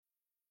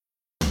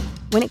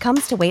When it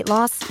comes to weight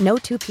loss, no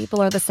two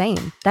people are the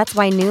same. That's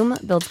why Noom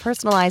builds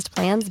personalized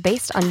plans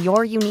based on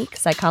your unique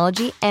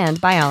psychology and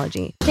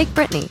biology. Take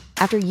Brittany.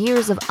 After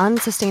years of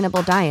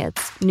unsustainable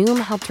diets, Noom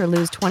helped her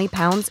lose 20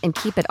 pounds and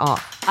keep it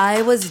off.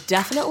 I was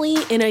definitely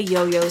in a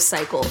yo-yo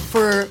cycle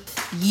for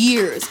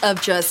years of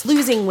just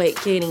losing weight,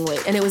 gaining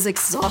weight, and it was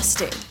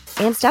exhausting.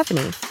 And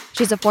Stephanie.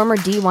 She's a former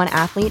D1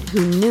 athlete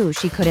who knew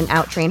she couldn't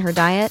outtrain her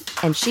diet,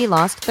 and she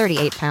lost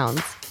 38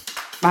 pounds.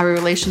 My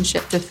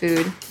relationship to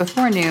food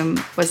before Noom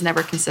was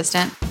never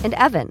consistent. And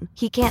Evan,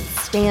 he can't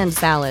stand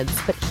salads,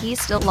 but he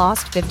still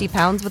lost 50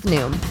 pounds with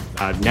Noom.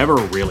 I never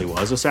really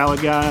was a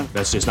salad guy.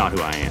 That's just not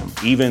who I am.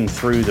 Even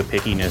through the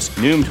pickiness,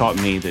 Noom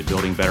taught me that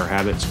building better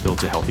habits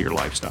builds a healthier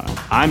lifestyle.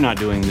 I'm not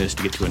doing this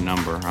to get to a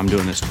number. I'm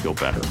doing this to feel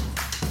better.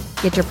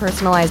 Get your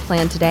personalized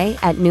plan today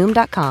at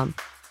Noom.com.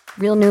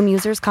 Real Noom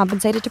users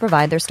compensated to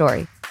provide their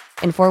story.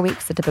 In 4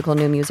 weeks, the typical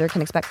Noom user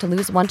can expect to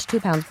lose 1 to 2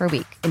 pounds per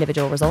week.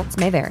 Individual results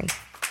may vary.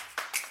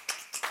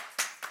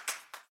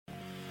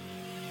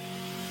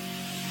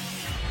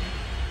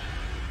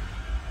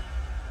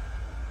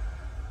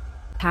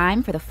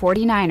 Time for the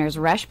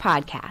 49ers Rush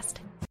Podcast.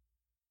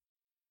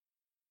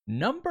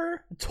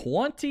 Number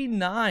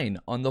 29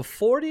 on the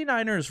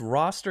 49ers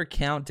roster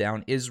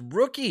countdown is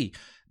rookie.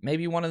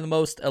 Maybe one of the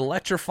most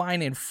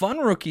electrifying and fun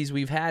rookies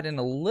we've had in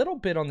a little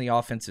bit on the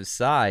offensive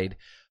side.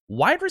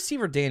 Wide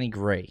receiver Danny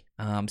Gray,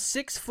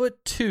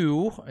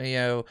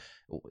 6'2",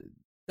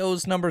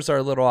 those numbers are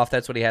a little off.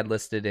 That's what he had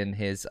listed in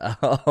his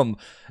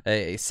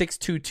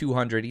 6'2",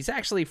 200. He's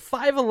actually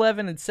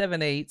 5'11" and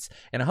 7/8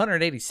 and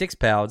 186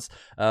 pounds.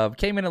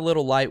 Came in a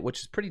little light,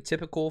 which is pretty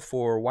typical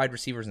for wide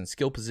receivers in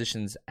skill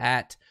positions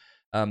at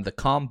the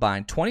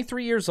combine.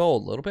 23 years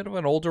old, a little bit of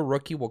an older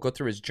rookie. We'll go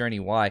through his journey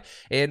why.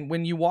 And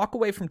when you walk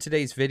away from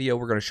today's video,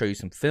 we're going to show you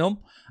some film.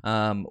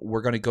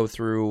 We're going to go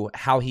through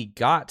how he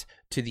got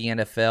to the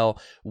NFL,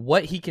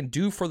 what he can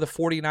do for the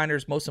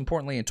 49ers, most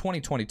importantly in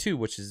 2022,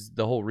 which is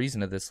the whole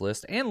reason of this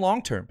list, and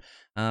long-term.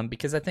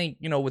 Because I think,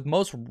 with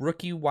most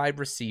rookie wide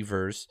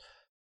receivers,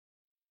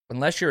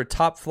 unless you're a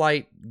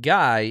top-flight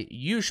guy,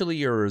 usually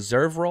you're a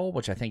reserve role,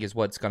 which I think is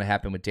what's going to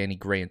happen with Danny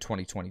Gray in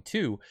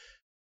 2022.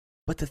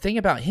 But the thing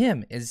about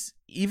him is,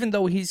 even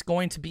though he's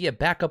going to be a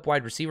backup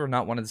wide receiver,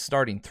 not one of the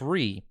starting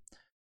three,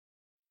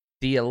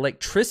 the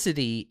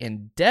electricity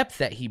and depth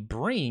that he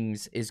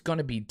brings is going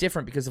to be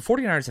different because the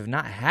 49ers have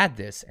not had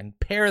this. And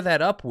pair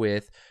that up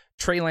with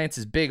Trey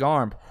Lance's big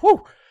arm,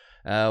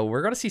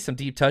 we're going to see some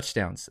deep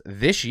touchdowns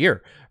this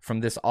year from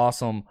this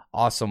awesome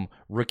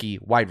rookie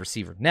wide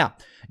receiver. Now,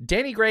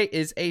 Danny Gray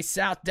is a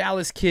South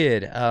Dallas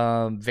kid,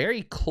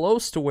 very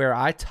close to where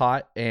I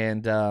taught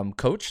and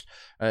coached.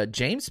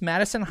 James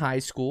Madison High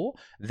School,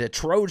 the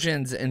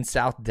Trojans in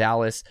South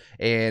Dallas,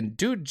 and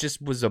dude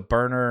just was a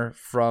burner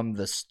from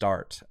the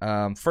start.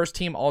 First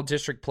team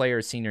all-district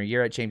player senior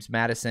year at James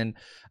Madison,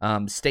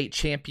 state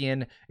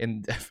champion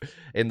in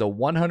the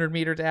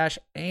 100-meter dash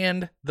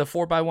and the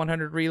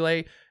 4x100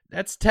 relay.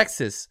 That's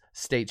Texas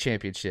state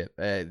championship.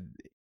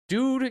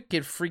 Dude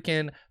can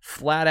freaking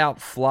flat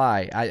out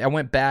fly. I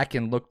went back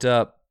and looked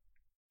up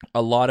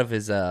a lot of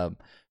his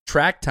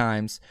track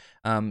times.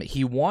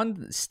 He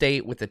won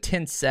state with a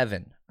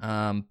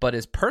 10.7, but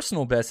his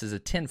personal best is a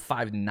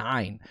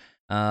 10.59.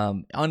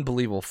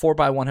 Unbelievable.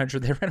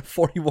 4x100, they ran a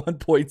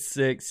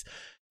 41.6.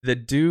 The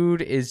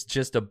dude is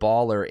just a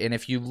baller. And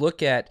if you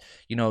look at,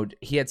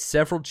 he had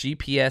several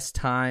GPS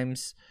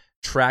times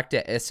tracked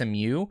at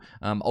SMU,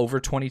 over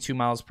 22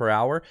 miles per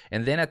hour.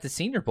 And then at the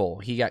Senior Bowl,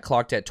 he got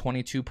clocked at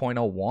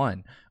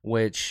 22.01,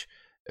 which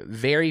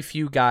very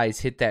few guys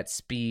hit that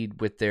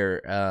speed with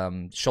their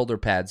shoulder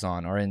pads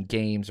on or in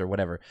games or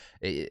whatever.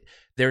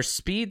 There's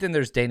speed, then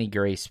there's Danny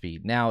Gray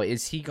speed. Now,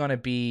 is he going to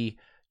be,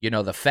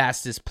 the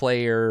fastest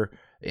player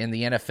in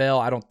the NFL?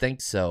 I don't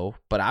think so,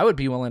 but I would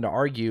be willing to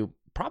argue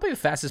probably the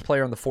fastest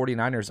player on the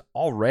 49ers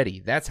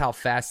already. That's how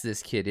fast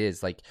this kid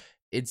is. Like,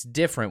 it's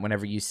different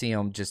whenever you see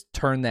him just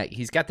turn that.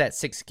 He's got that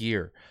sixth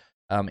gear,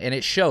 and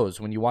it shows.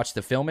 When you watch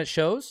the film, it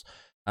shows.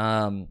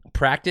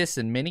 Practice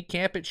and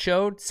minicamp, it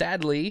showed.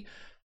 Sadly,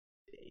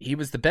 he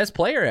was the best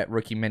player at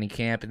rookie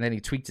minicamp, and then he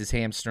tweaked his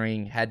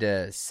hamstring, had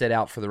to sit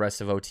out for the rest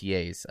of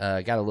OTAs.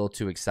 Got a little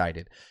too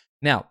excited.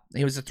 Now,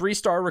 he was a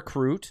 3-star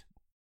recruit,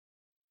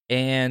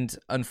 and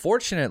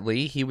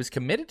unfortunately, he was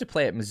committed to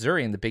play at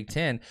Missouri in the Big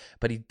Ten,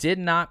 but he did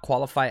not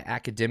qualify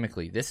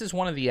academically. This is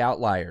one of the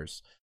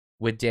outliers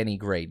with Danny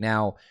Gray.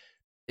 Now,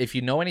 if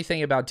you know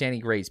anything about Danny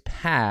Gray's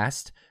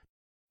past,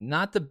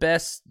 not the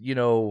best,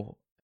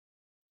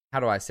 how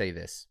do I say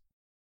this?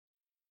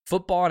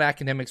 Football and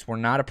academics were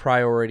not a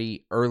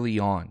priority early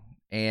on,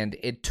 and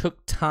it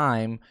took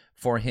time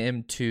for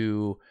him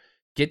to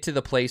get to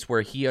the place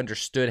where he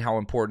understood how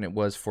important it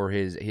was for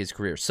his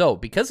career. So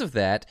because of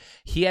that,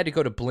 he had to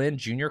go to Blinn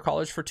Junior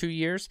College for 2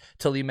 years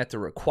till he met the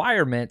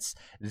requirements.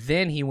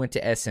 Then he went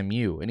to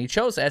SMU, and he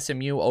chose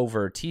SMU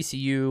over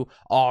TCU,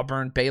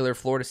 Auburn, Baylor,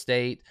 Florida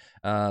State,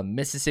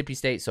 Mississippi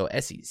State, so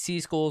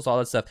SEC schools, all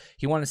that stuff.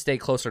 He wanted to stay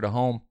closer to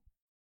home,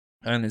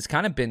 and it's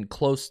kind of been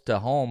close to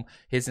home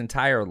his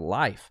entire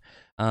life.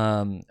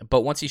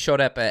 But once he showed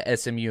up at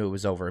SMU, it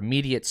was over.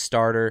 Immediate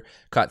starter,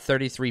 caught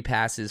 33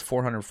 passes,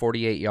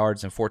 448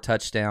 yards, and 4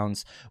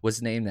 touchdowns.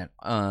 Was named that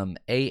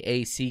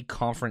AAC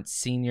Conference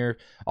Senior,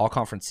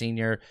 All-Conference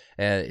Senior,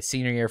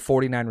 senior year,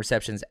 49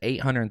 receptions,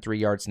 803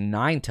 yards,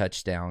 9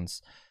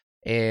 touchdowns.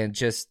 And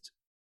just,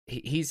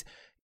 he's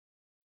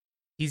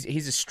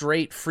a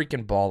straight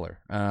freaking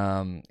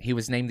baller. He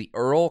was named the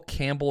Earl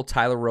Campbell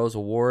Tyler Rose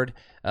Award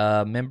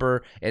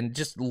member, and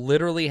just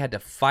literally had to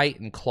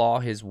fight and claw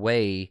his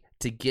way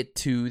to get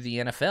to the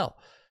NFL.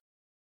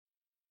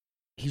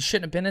 He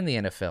shouldn't have been in the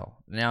NFL.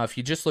 Now, if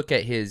you just look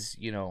at his,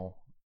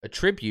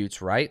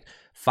 attributes, right?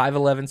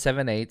 5'11",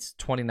 7/8",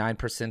 29th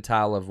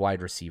percentile of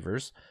wide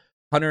receivers,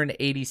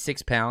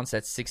 186 pounds,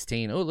 that's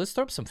 16. Oh, let's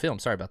throw up some film.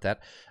 Sorry about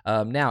that.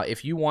 Now,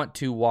 if you want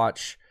to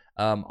watch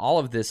all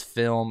of this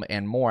film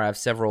and more, I have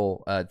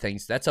several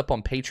things. That's up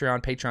on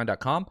Patreon,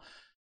 patreon.com.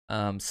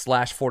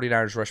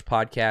 /49ers Rush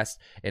Podcast.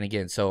 And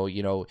again, so,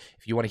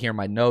 if you want to hear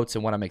my notes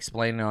and what I'm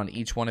explaining on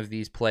each one of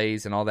these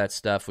plays and all that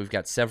stuff, we've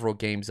got several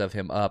games of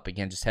him up.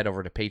 Again, just head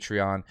over to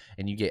Patreon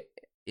and you get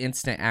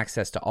instant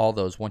access to all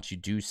those once you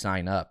do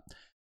sign up.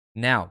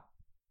 Now,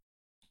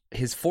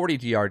 his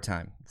 40-yard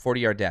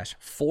dash,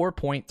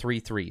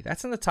 4.33.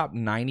 That's in the top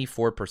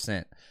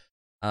 94%.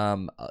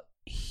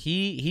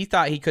 He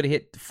thought he could have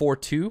hit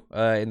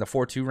 4.2 in the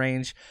 4.2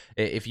 range.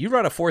 If you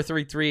run a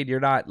 4.33 and you're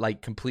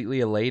not completely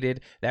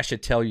elated, that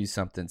should tell you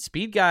something.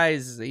 Speed guy,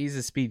 he's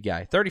a speed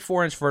guy.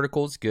 34-inch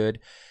vertical is good.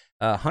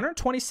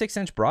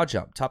 126-inch broad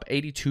jump, top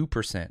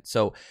 82%.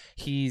 So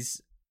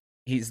he's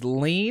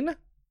lean,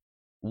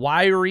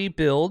 wiry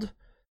build,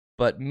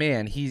 but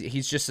man,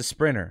 he's just a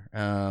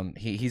sprinter.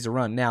 He's a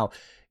run. Now,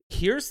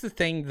 here's the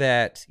thing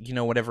that,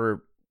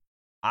 whenever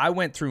I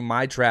went through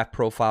my draft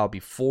profile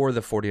before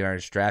the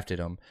 49ers drafted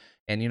him,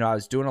 and, I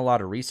was doing a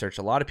lot of research.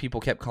 A lot of people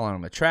kept calling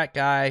him a track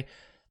guy.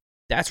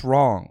 That's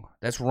wrong.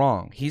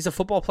 He's a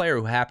football player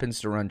who happens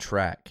to run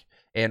track.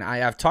 And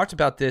I've talked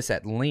about this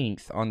at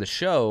length on the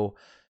show.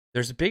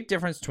 There's a big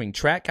difference between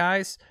track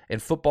guys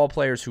and football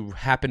players who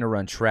happen to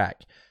run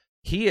track.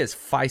 He is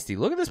feisty.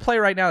 Look at this play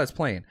right now that's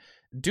playing.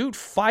 Dude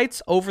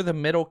fights over the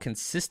middle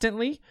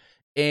consistently.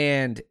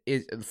 And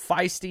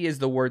feisty is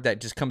the word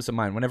that just comes to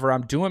mind. Whenever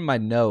I'm doing my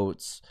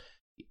notes,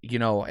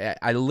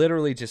 I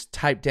literally just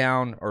type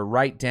down or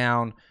write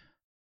down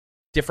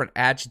different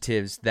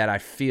adjectives that I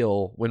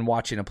feel when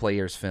watching a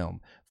player's film.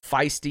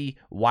 Feisty,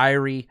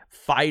 wiry,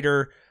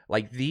 fighter.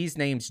 These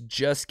names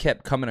just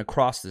kept coming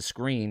across the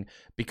screen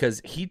because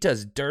he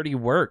does dirty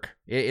work.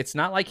 It's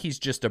not like he's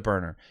just a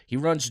burner. He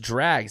runs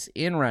drags,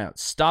 in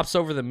routes, stops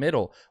over the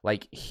middle.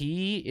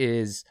 He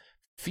is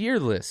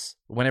fearless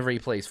whenever he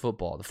plays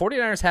football. The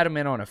 49ers had him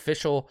in on an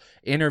official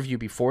interview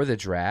before the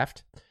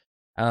draft.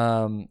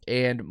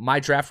 And my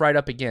draft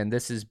write-up, again,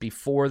 this is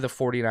before the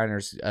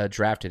 49ers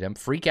drafted him.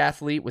 Freak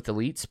athlete with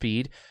elite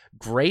speed,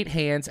 great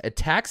hands,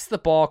 attacks the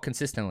ball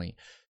consistently.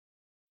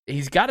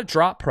 He's got a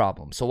drop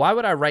problem, so why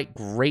would I write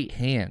great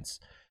hands?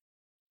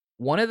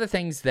 One of the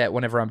things that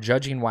whenever I'm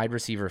judging wide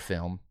receiver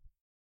film,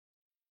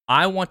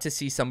 I want to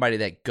see somebody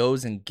that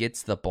goes and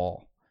gets the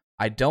ball.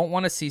 I don't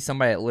want to see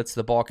somebody that lets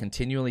the ball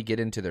continually get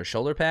into their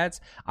shoulder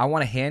pads. I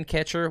want a hand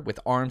catcher with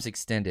arms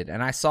extended,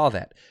 and I saw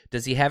that.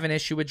 Does he have an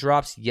issue with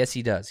drops? Yes,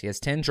 he does. He has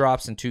 10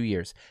 drops in 2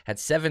 years. Had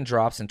 7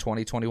 drops in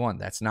 2021.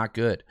 That's not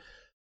good.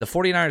 The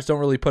 49ers don't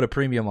really put a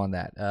premium on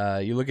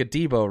that. You look at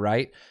Debo,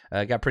 right?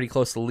 Got pretty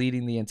close to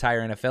leading the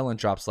entire NFL in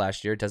drops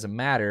last year. It doesn't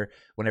matter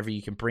whenever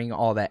you can bring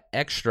all that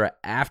extra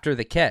after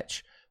the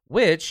catch,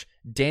 which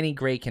Danny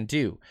Gray can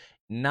do.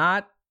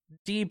 Not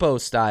Debo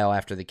style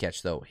after the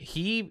catch, though.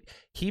 He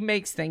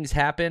makes things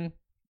happen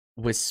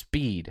with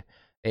speed.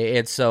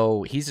 And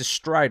so he's a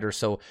strider.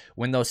 So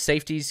when those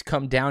safeties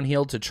come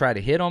downhill to try to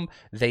hit him,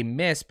 they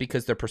miss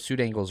because their pursuit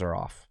angles are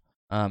off.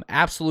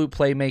 Absolute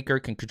playmaker,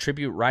 can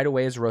contribute right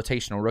away as a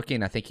rotational rookie,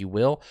 and I think he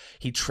will.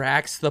 He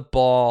tracks the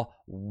ball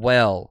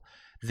well.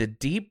 The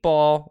deep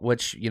ball,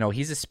 which,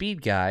 he's a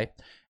speed guy,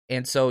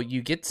 and so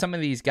you get some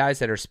of these guys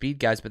that are speed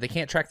guys, but they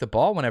can't track the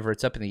ball whenever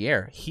it's up in the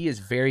air. He is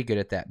very good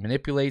at that.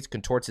 Manipulates,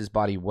 contorts his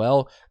body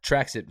well,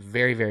 tracks it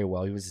very, very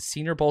well. He was a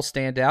Senior Bowl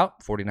standout.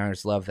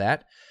 49ers love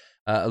that.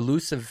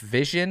 Elusive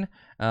vision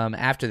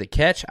after the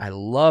catch. I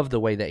love the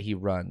way that he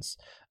runs.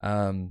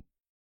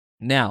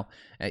 Now,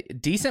 a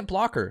decent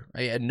blocker.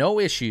 No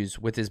issues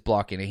with his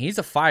blocking. And he's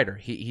a fighter.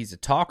 He's a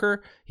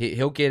talker.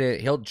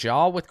 He'll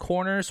jaw with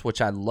corners,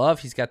 which I love.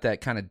 He's got that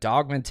kind of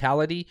dog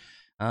mentality.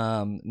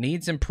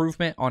 Needs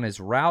improvement on his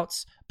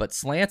routes, but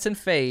slants and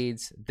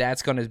fades,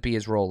 that's going to be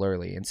his role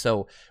early. And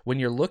so when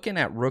you're looking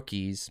at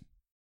rookies,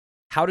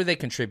 how do they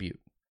contribute?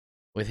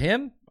 With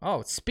him,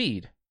 it's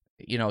speed.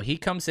 He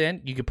comes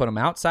in, you can put him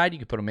outside, you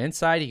can put him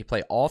inside, he can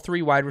play all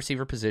 3 wide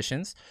receiver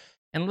positions.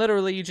 And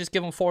literally, you just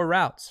give him 4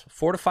 routes,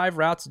 4 to 5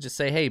 routes, and just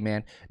say, hey,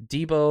 man,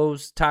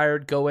 Debo's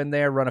tired, go in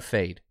there, run a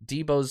fade.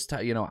 Debo's,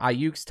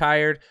 Ayuk's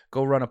tired,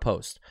 go run a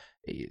post.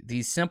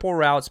 These simple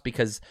routes,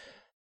 because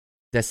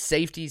the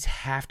safeties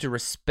have to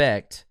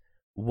respect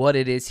what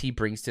it is he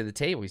brings to the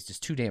table. He's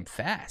just too damn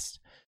fast.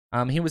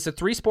 He was a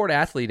three-sport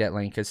athlete at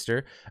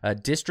Lancaster,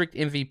 district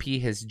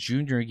MVP his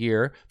junior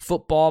year,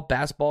 football,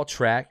 basketball,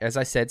 track, as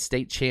I said,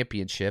 state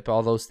championship,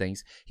 all those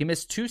things. He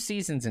missed 2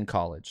 games in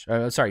college,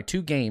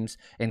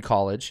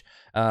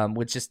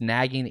 with just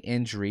nagging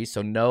injuries,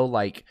 so no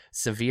like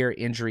severe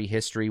injury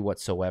history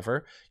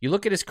whatsoever. You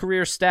look at his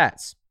career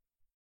stats.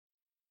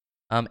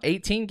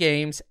 18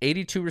 games,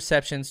 82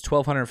 receptions,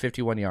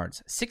 1,251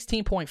 yards,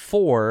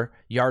 16.4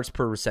 yards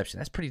per reception.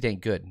 That's pretty dang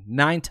good.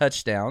 9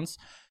 touchdowns.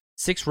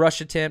 6 rush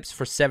attempts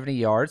for 70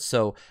 yards.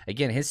 So,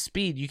 again, his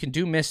speed, you can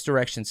do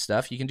misdirection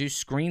stuff. You can do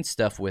screen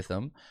stuff with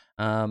him.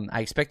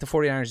 I expect the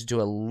 49ers to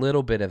do a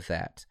little bit of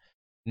that.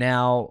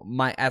 Now,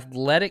 my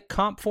athletic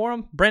comp for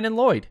him, Brandon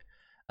Lloyd.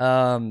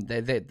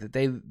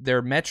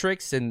 Their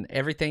metrics and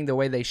everything, the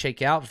way they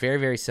shake out, very,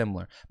 very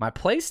similar. My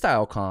play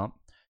style comp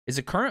is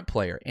a current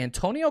player,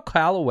 Antonio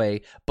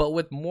Callaway, but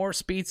with more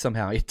speed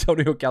somehow.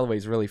 Antonio Callaway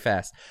is really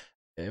fast.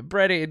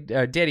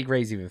 Danny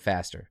Gray's even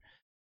faster.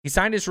 He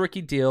signed his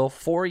rookie deal,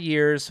 4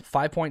 years,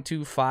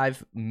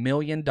 $5.25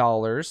 million.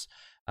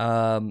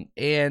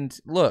 And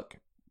look,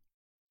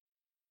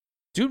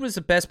 dude was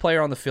the best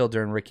player on the field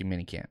during rookie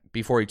minicamp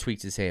before he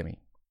tweaked his hammy.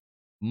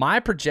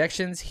 My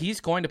projections, he's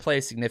going to play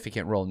a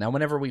significant role. Now,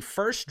 whenever we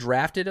first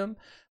drafted him,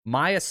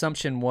 my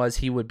assumption was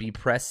he would be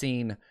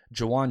pressing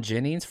Jauan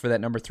Jennings for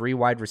that number 3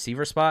 wide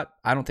receiver spot.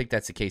 I don't think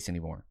that's the case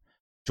anymore.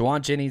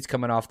 Jauan Jennings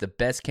coming off the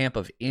best camp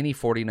of any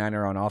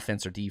 49er on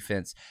offense or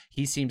defense.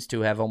 He seems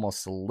to have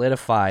almost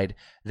solidified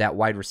that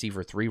wide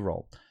receiver 3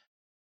 role.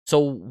 So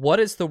what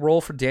is the role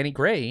for Danny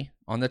Gray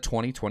on the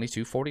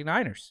 2022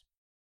 49ers?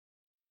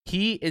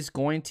 He is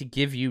going to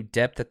give you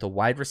depth at the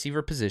wide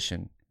receiver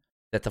position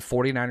that the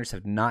 49ers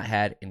have not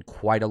had in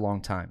quite a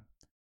long time.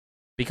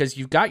 Because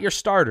you've got your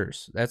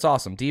starters. That's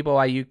awesome. Debo,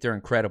 Ayuk, they're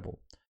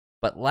incredible.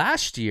 But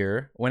last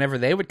year, whenever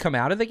they would come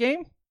out of the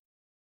game,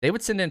 they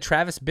would send in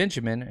Travis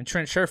Benjamin and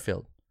Trent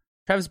Sherfield.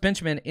 Travis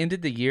Benjamin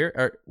ended the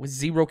year with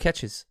 0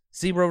 catches,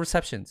 0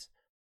 receptions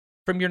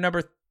from your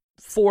number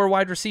 4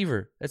 wide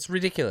receiver. That's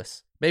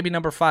ridiculous. Maybe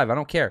number 5. I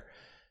don't care.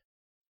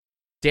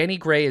 Danny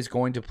Gray is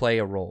going to play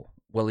a role.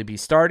 Will he be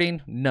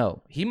starting?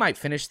 No. He might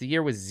finish the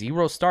year with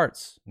 0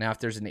 starts. Now, if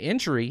there's an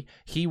injury,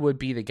 he would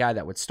be the guy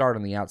that would start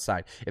on the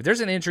outside. If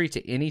there's an injury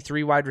to any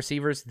 3 wide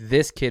receivers,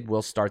 this kid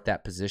will start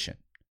that position.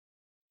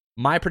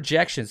 My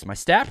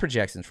stat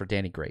projections for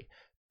Danny Gray.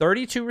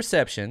 32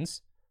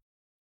 receptions,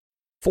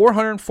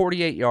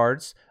 448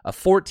 yards,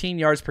 14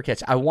 yards per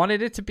catch. I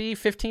wanted it to be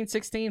 15,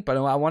 16, but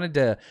I wanted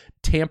to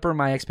tamper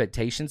my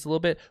expectations a little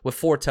bit with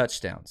 4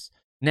 touchdowns.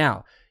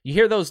 Now, you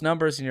hear those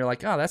numbers and you're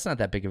like, oh, that's not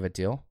that big of a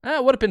deal.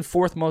 It would have been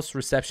 4th most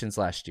receptions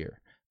last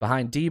year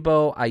behind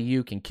Debo,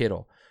 Ayuk, and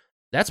Kittle.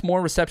 That's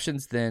more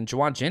receptions than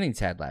Jauan Jennings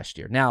had last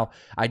year. Now,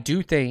 I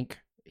do think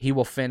he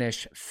will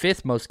finish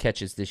 5th most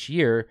catches this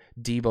year.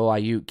 Debo,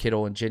 Ayuk,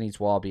 Kittle, and Jennings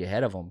will all be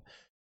ahead of him.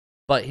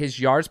 But his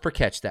yards per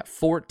catch, that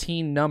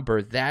 14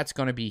 number, that's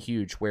going to be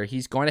huge, where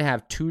he's going to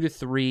have 2 to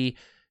 3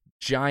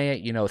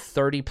 giant,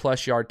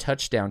 30-plus yard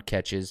touchdown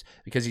catches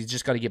because he's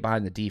just got to get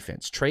behind the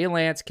defense. Trey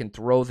Lance can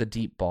throw the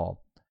deep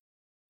ball,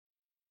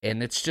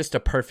 and it's just a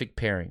perfect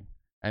pairing.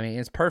 I mean,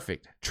 it's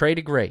perfect. Trey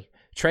to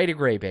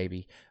Gray,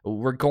 baby.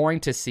 We're going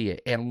to see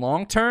it. And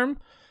long-term,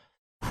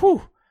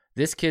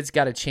 this kid's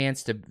got a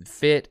chance to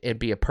fit and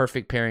be a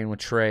perfect pairing with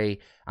Trey.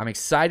 I'm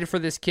excited for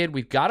this kid.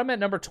 We've got him at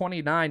number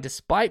 29.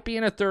 Despite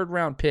being a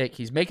 3rd-round pick,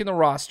 he's making the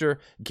roster,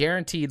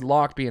 guaranteed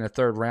lock being a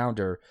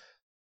 3rd-rounder.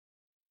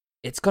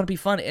 It's going to be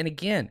fun. And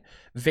again,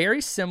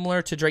 very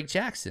similar to Drake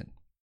Jackson.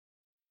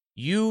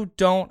 You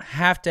don't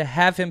have to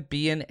have him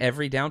be an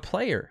every down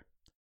player.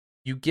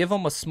 You give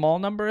him a small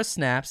number of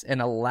snaps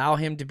and allow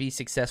him to be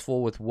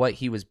successful with what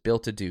he was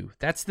built to do.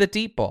 That's the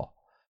deep ball.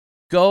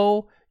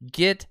 Go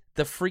get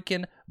the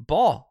freaking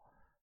ball.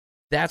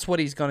 That's what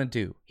he's going to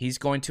do. He's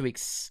going to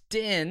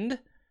extend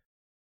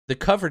the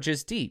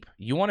coverages deep.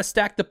 You want to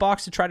stack the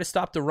box to try to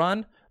stop the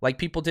run like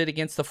people did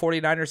against the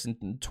 49ers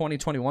in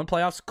 2021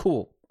 playoffs?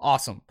 Cool.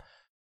 Awesome.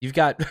 You've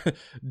got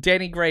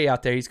Danny Gray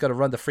out there. He's going to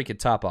run the freaking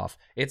top off.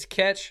 It's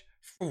catch,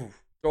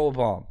 throw a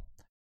bomb.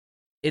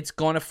 It's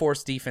going to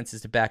force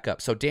defenses to back up.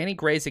 So Danny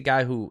Gray's a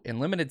guy who, in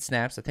limited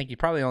snaps, I think you're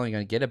probably only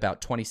going to get about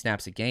 20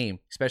 snaps a game,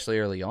 especially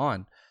early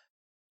on,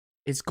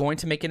 is going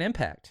to make an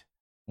impact.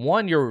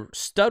 1, your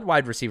stud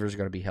wide receivers are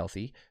going to be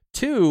healthy.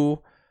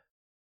 2,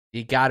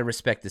 you got to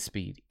respect the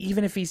speed.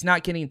 Even if he's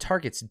not getting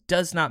targets,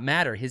 does not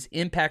matter. His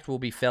impact will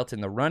be felt in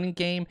the running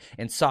game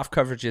and soft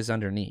coverages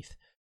underneath.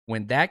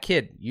 When that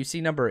kid, you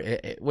see number,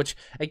 which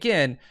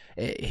again,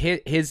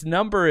 his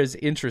number is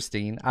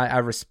interesting. I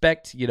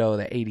respect,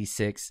 the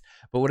 86,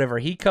 but whenever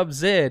he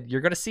comes in,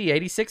 you're going to see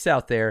 86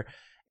 out there,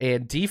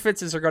 and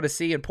defenses are going to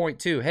see and point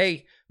to,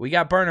 hey, we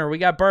got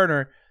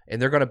burner,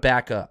 and they're going to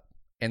back up.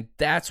 And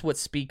that's what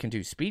speed can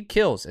do. Speed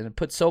kills, and it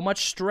puts so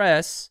much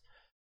stress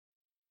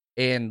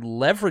and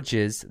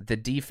leverages the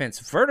defense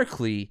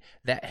vertically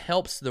that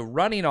helps the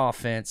running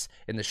offense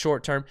in the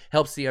short term,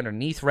 helps the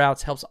underneath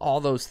routes, helps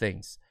all those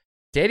things.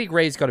 Danny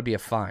Gray is going to be a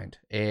find,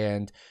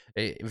 and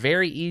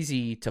very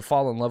easy to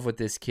fall in love with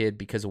this kid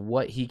because of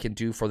what he can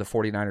do for the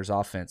 49ers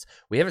offense.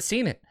 We haven't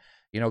seen it.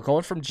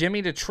 Going from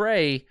Jimmy to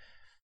Trey,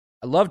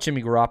 I love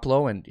Jimmy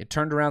Garoppolo, and it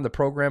turned around the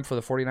program for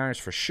the 49ers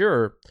for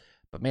sure.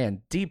 But,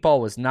 man, deep ball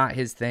was not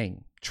his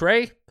thing.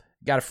 Trey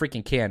got a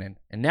freaking cannon,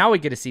 and now we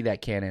get to see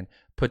that cannon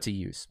put to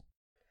use.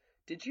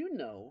 Did you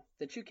know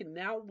that you can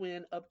now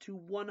win up to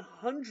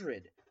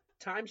 100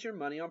 times your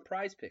money on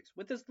Prize Picks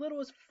with as little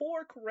as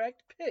 4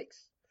 correct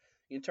picks?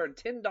 You can turn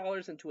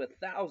 $10 into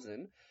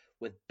 $1,000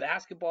 with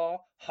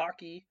basketball,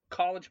 hockey,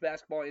 college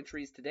basketball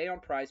entries today on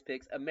Prize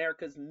Picks,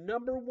 America's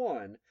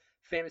 #1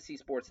 fantasy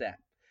sports app.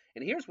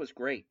 And here's what's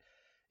great.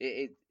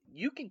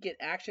 You can get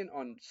action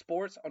on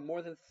sports on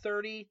more than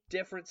 30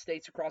 different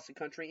states across the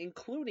country,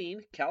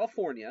 including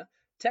California,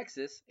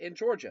 Texas, and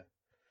Georgia.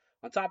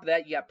 On top of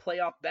that, you got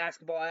playoff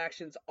basketball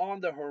actions on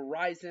the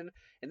horizon,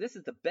 and this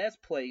is the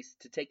best place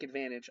to take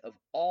advantage of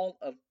all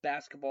of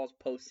basketball's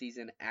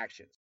postseason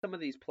actions. Some of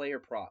these player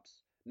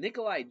props.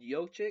 Nikolai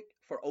Jokic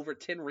for over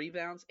 10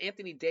 rebounds,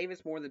 Anthony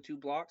Davis more than 2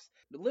 blocks,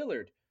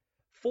 Lillard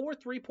 4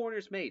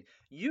 3-pointers made.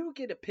 You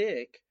get to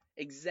pick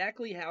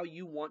exactly how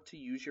you want to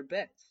use your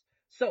bets.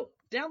 So,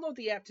 download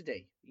the app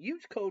today.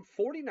 Use code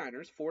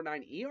 49ers,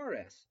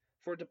 49ERS,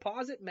 for a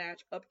deposit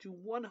match up to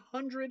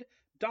 $100.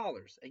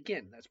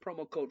 Again, that's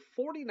promo code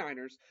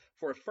 49ers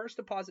for a first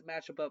deposit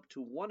match of up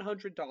to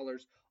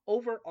 $100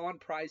 over on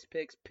Prize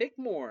Picks. Pick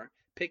more,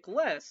 pick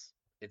less.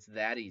 It's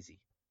that easy.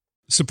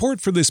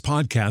 Support for this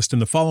podcast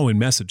and the following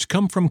message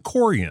come from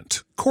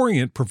Corient.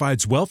 Corient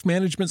provides wealth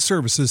management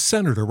services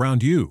centered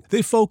around you.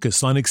 They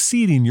focus on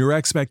exceeding your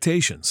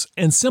expectations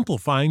and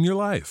simplifying your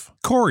life.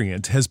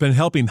 Corient has been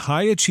helping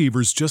high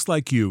achievers just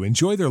like you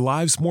enjoy their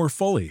lives more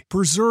fully,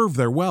 preserve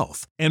their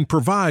wealth, and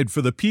provide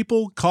for the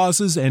people,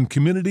 causes, and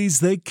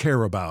communities they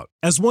care about.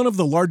 As one of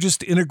the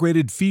largest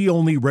integrated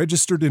fee-only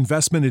registered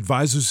investment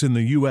advisors in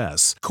the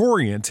U.S.,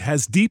 Corient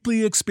has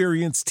deeply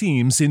experienced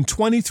teams in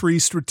 23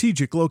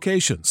 strategic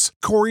locations.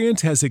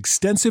 Corient has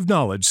extensive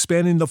knowledge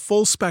spanning the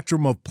full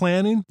spectrum of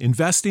planning,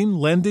 investing,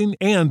 lending,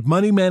 and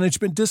money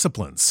management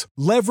disciplines.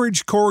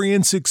 Leverage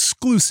Corient's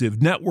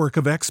exclusive network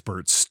of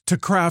experts to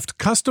craft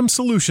custom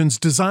solutions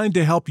designed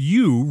to help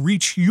you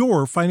reach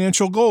your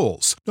financial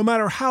goals, no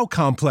matter how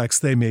complex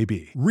they may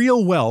be.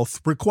 Real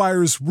wealth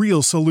requires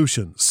real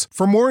solutions.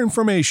 For more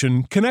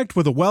information, connect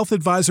with a wealth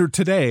advisor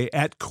today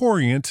at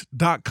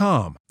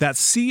Corient.com.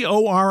 That's Corient.com.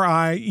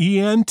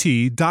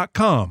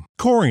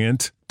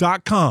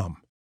 Corient.com.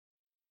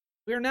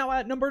 We are now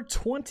at number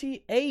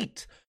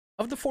 28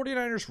 of the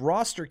 49ers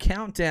roster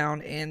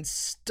countdown, and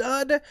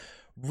stud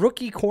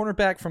rookie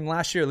cornerback from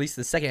last year, at least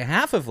the second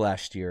half of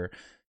last year,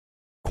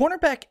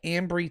 cornerback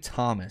Ambry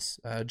Thomas.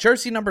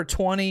 Jersey number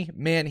 20,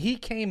 man, he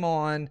came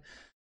on,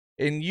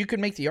 and you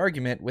could make the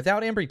argument,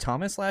 without Ambry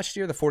Thomas last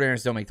year, the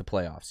 49ers don't make the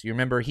playoffs. You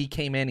remember he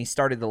came in, he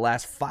started the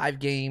last 5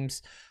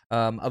 games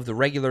of the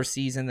regular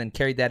season, then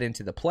carried that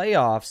into the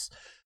playoffs.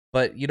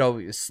 But,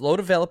 slow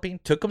developing,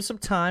 took him some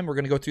time. We're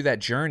going to go through that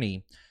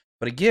journey.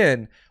 But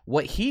again,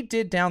 what he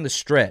did down the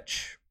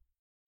stretch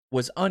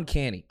was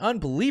uncanny,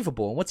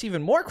 unbelievable. And what's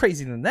even more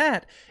crazy than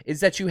that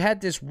is that you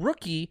had this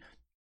rookie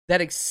that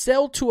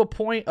excelled to a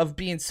point of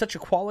being such a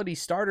quality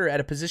starter at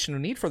a position of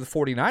need for the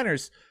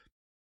 49ers,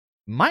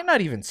 might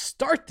not even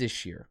start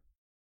this year.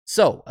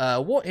 So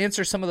we'll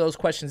answer some of those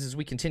questions as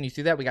we continue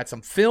through that. We got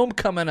some film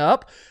coming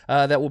up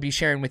that we'll be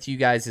sharing with you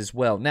guys as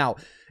well. Now,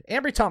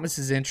 Ambry Thomas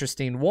is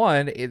interesting.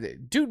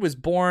 Dude was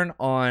born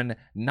on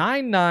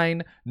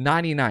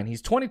 9/9/99.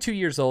 He's 22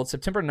 years old,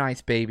 September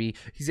 9th, baby.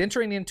 He's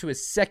entering into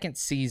his second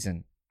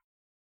season.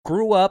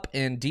 Grew up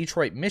in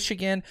Detroit,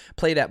 Michigan,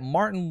 played at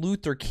Martin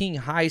Luther King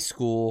High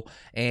School,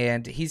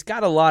 and he's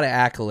got a lot of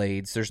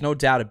accolades. There's no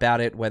doubt about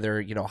it,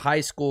 whether,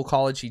 high school,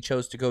 college, he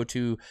chose to go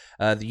to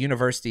the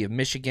University of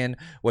Michigan,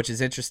 which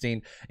is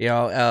interesting.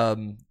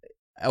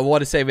 I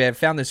want to say we have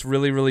found this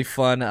really, really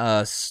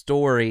fun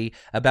story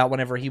about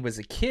whenever he was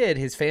a kid.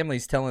 His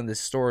family's telling this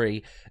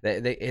story.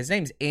 His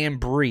name's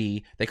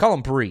Ambry. They call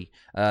him Bree.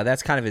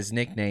 That's kind of his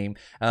nickname.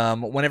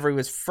 Whenever he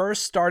was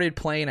first started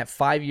playing at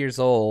 5 years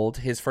old,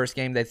 his first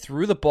game, they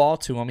threw the ball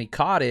to him. He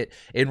caught it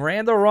and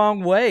ran the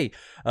wrong way.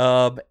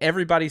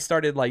 Everybody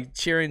started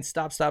cheering,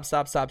 stop.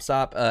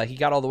 He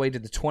got all the way to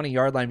the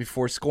 20-yard line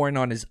before scoring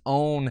on his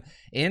own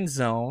end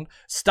zone,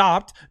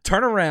 stopped,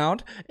 turned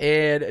around,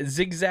 and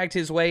zigzagged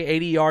his way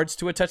 80 yards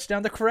to a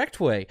touchdown the correct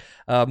way.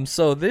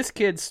 So this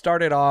kid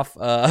started off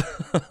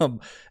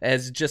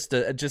as just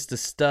a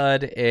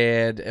stud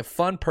and a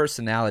fun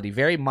personality,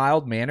 very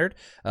mild-mannered,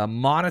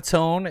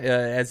 monotone,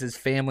 as his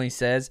family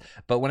says.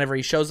 But whenever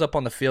he shows up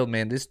on the field,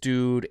 man, this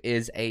dude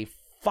is a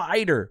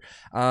fighter.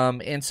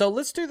 And so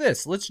let's do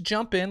this. Let's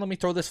jump in. Let me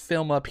throw this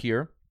film up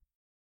here.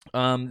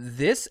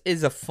 This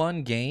is a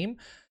fun game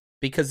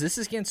because this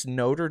is against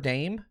Notre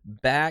Dame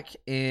back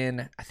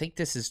in, I think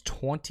this is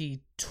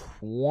 2020.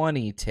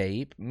 2020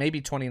 tape,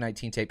 maybe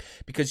 2019 tape,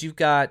 because you've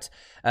got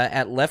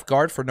at left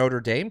guard for Notre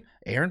Dame,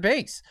 Aaron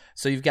Banks.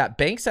 So you've got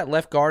Banks at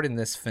left guard in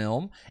this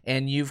film,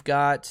 and you've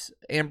got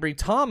Ambry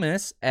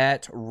Thomas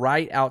at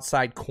right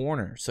outside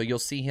corner. So you'll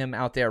see him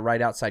out there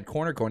right outside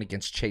corner going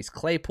against Chase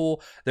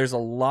Claypool. There's a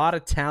lot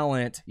of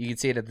talent. You can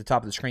see it at the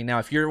top of the screen. Now,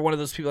 if you're one of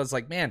those people that's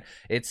like, man,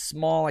 it's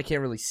small, I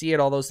can't really see it,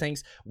 all those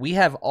things, we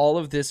have all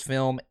of this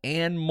film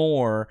and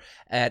more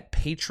at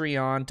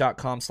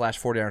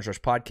patreon.com/49ers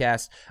Rush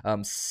Podcast.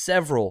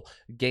 Several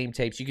game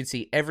tapes. You can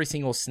see every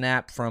single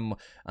snap from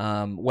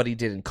what he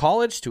did in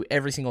college to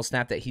every single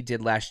snap that he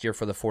did last year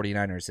for the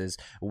 49ers. Is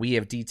we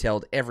have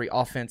detailed every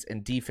offense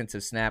and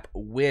defensive snap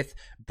with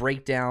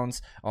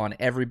breakdowns on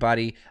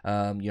everybody,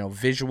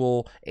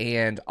 visual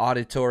and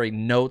auditory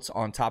notes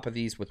on top of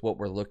these with what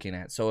we're looking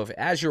at. So if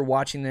as you're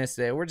watching this,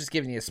 we're just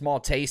giving you a small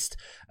taste,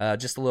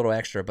 just a little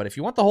extra. But if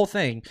you want the whole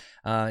thing,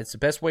 it's the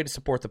best way to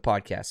support the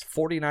podcast.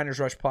 49ers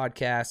Rush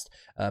Podcast,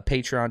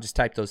 Patreon, just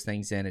type those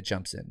things in.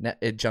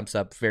 It jumps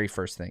up very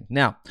first thing.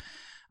 Now,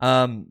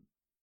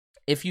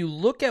 if you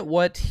look at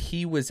what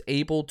he was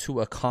able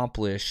to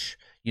accomplish,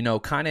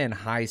 kind of in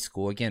high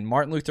school, again,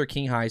 Martin Luther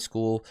King High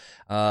School,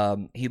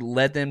 he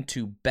led them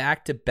to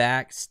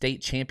back-to-back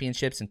state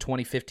championships in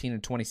 2015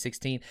 and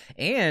 2016,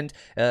 and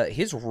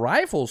his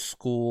rival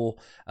school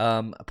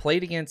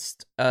played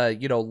against,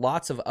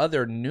 lots of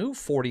other new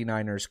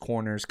 49ers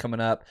corners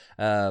coming up,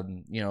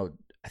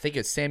 I think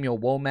it's Samuel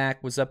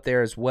Womack was up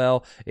there as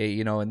well,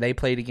 and they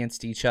played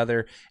against each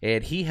other,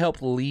 and he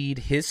helped lead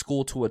his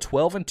school to a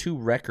 12-2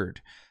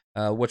 record,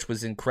 which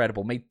was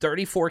incredible. Made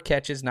 34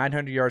 catches,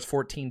 900 yards,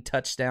 14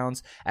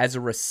 touchdowns. As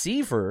a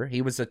receiver,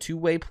 he was a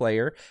two-way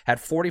player, had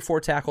 44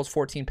 tackles,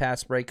 14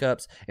 pass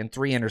breakups, and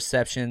 3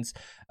 interceptions.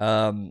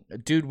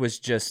 Dude was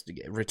just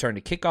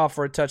returned to kickoff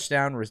for a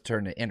touchdown,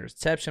 returned to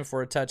interception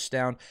for a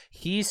touchdown.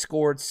 He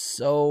scored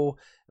so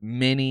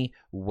many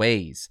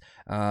ways.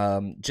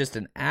 Just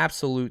an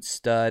absolute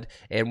stud.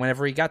 And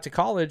whenever he got to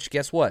college,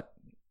 guess what?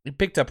 He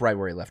picked up right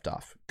where he left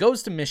off.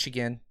 Goes to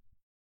Michigan.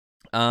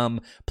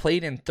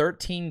 Played in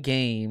 13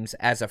 games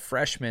as a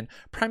freshman,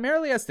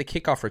 primarily as the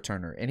kickoff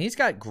returner. And he's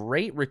got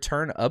great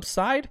return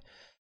upside.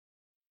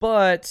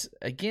 But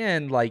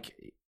again,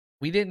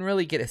 we didn't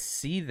really get to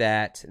see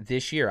that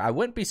this year. I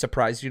wouldn't be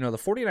surprised. The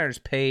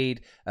 49ers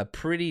paid a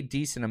pretty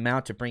decent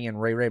amount to bring in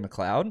Ray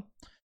McLeod.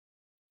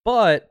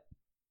 But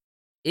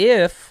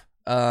if,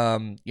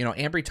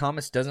 Ambry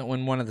Thomas doesn't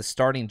win one of the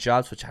starting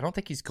jobs, which I don't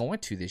think he's going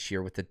to this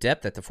year with the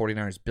depth that the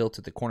 49ers built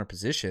at the corner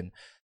position,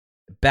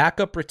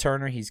 backup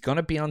returner, he's going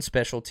to be on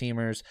special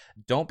teamers.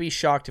 Don't be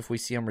shocked if we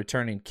see him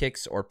returning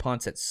kicks or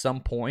punts at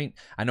some point.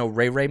 I know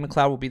Ray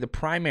McLeod will be the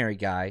primary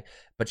guy,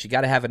 but you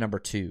got to have a number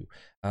 2.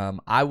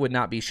 I would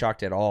not be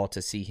shocked at all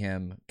to see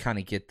him kind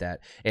of get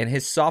that. And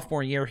his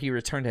sophomore year, he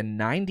returned a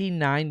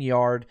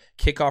 99-yard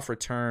kickoff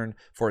return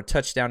for a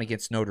touchdown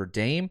against Notre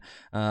Dame.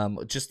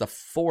 Just the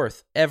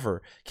 4th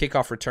ever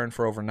kickoff return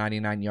for over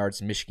 99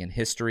 yards in Michigan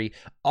history.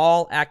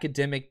 All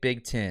academic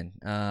Big Ten.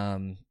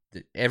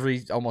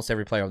 Almost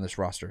every player on this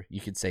roster, you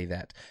could say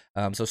that.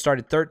 So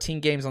started 13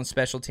 games on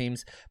special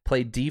teams,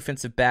 played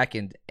defensive back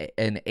in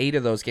 8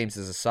 of those games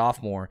as a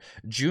sophomore.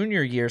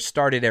 Junior year,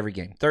 started every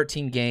game,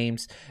 13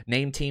 games,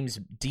 named team's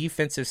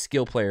defensive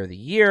skill player of the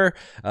year,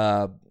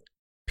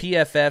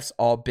 PFF's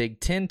all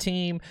Big Ten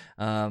team,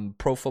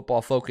 Pro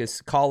Football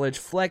Focus college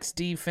flex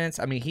defense.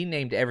 I mean, he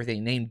named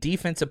everything, named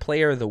defensive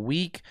player of the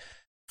week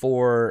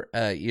for,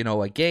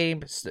 a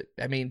game.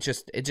 I mean,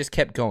 it just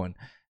kept going.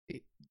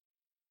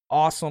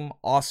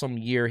 Awesome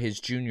year his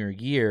junior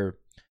year.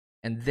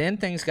 And then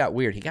things got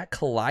weird. He got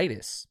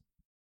colitis.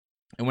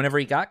 And whenever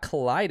he got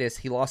colitis,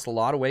 he lost a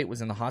lot of weight,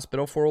 was in the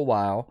hospital for a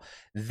while.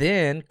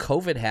 Then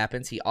COVID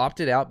happens. He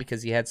opted out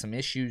because he had some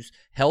issues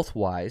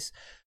health-wise.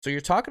 So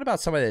you're talking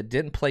about somebody that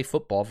didn't play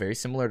football, very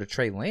similar to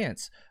Trey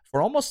Lance, for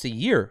almost a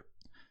year.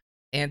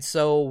 And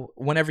so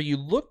whenever you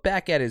look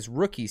back at his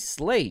rookie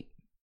slate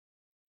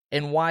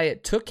and why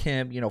it took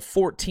him,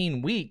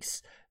 14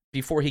 weeks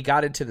before he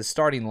got into the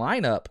starting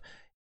lineup,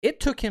 it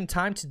took him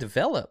time to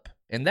develop,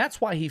 and that's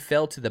why he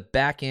fell to the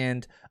back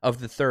end of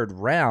the 3rd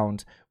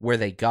round where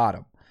they got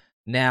him.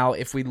 Now,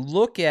 if we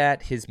look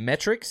at his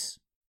metrics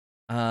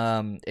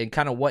and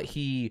kind of what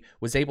he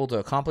was able to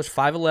accomplish,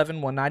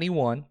 5'11",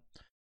 191,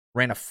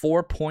 ran a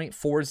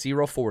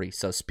 4.40 40,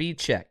 so speed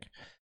check,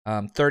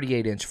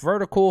 38-inch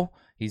vertical.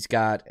 He's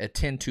got a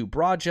 10-2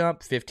 broad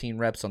jump, 15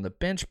 reps on the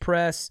bench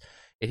press.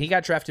 And he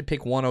got drafted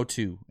pick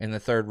 102 in the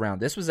 3rd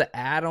round. This was an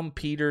Adam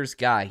Peters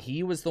guy.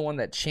 He was the one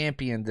that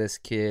championed this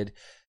kid.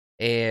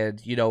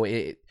 And,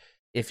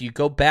 if you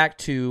go back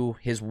to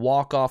his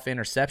walk-off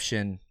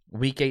interception,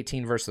 Week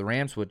 18 versus the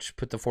Rams, which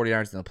put the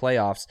 49ers in the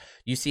playoffs,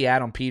 you see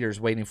Adam Peters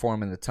waiting for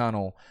him in the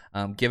tunnel,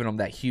 giving him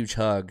that huge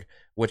hug,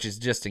 which is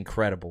just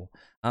incredible.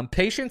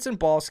 Patience and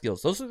ball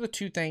skills. Those are the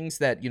 2 things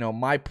that,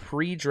 my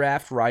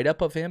pre-draft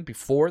write-up of him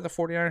before the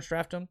 49ers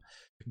draft him.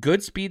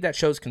 Good speed that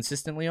shows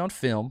consistently on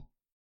film.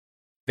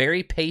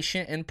 Very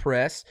patient in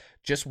press,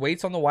 just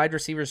waits on the wide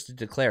receivers to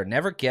declare,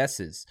 never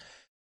guesses.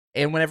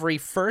 And whenever he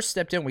first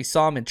stepped in, we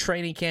saw him in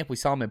training camp. We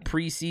saw him in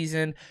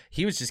preseason.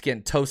 He was just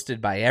getting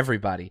toasted by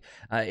everybody.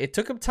 It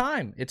took him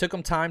time. It took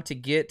him time to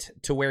get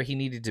to where he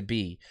needed to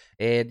be.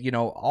 And,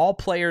 all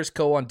players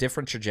go on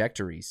different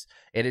trajectories.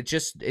 And it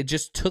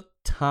just took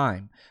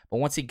time. But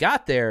once he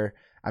got there,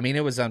 I mean,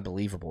 it was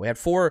unbelievable. We had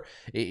four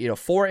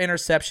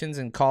interceptions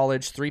in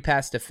college, 3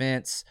 pass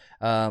defense.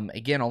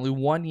 Again, only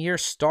 1 year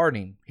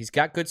starting. He's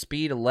got good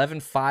speed,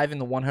 11.5 in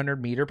the 100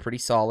 meter, pretty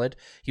solid.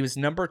 He was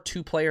number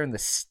 2 player in the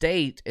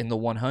state in the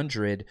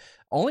 100,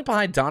 only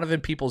behind Donovan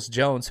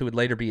Peoples-Jones, who would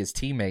later be his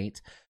teammate.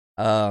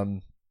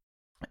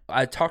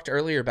 I talked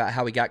earlier about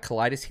how he got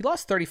colitis. He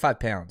lost 35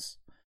 pounds.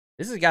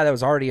 This is a guy that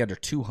was already under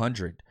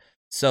 200.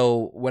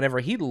 So whenever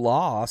he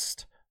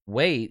lost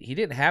weight, he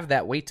didn't have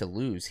that weight to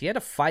lose. He had to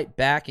fight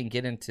back and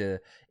get into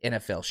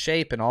NFL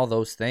shape and all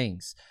those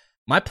things.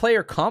 My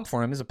player comp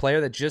for him is a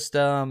player that just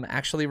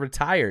actually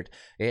retired.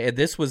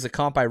 This was a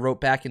comp I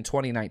wrote back in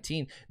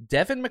 2019.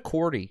 Devin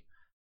McCourty.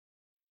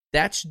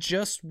 That's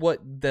just what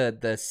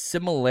the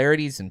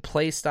similarities in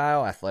play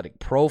style, athletic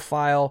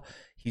profile.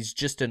 He's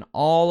just an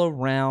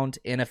all-around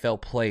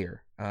NFL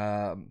player.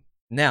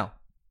 Now,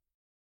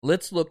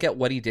 let's look at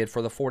what he did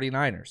for the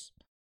 49ers.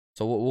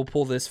 So we'll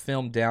pull this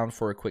film down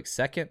for a quick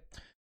second.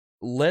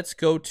 Let's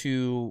go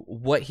to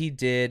what he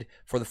did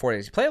for the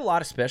 49ers. He played a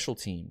lot of special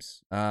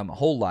teams, a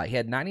whole lot. He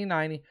had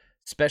 99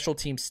 special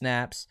team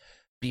snaps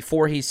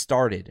before he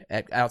started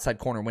at outside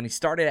corner. When he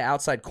started at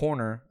outside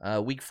corner,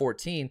 week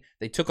 14,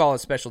 they took all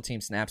his special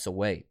team snaps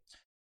away.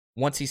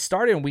 Once he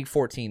started in week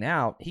 14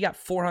 out, he got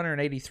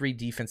 483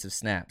 defensive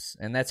snaps,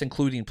 and that's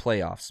including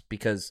playoffs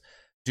because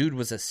dude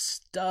was a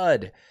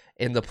stud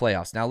in the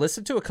playoffs. Now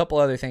listen to a couple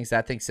other things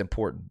that I think is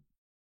important.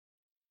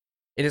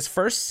 In his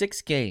first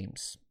 6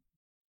 games,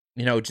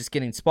 just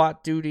getting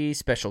spot duty,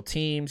 special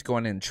teams,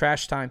 going in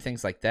trash time,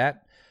 things like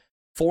that,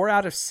 4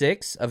 out of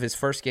 6 of his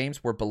first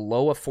games were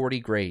below a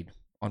 40 grade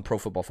on Pro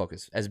Football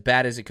Focus, as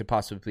bad as it could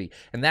possibly be.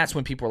 And that's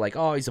when people are like,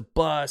 oh, he's a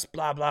bust,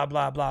 blah, blah,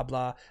 blah, blah,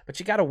 blah. But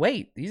you got to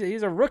wait.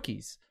 These are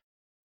rookies.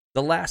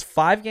 The last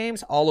 5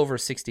 games, all over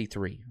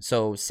 63.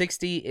 So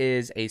 60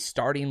 is a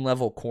starting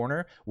level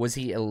corner. Was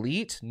he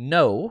elite?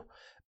 No.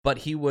 But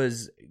he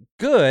was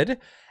good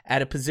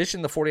at a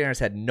position the 49ers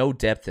had no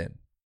depth in.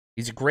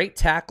 He's a great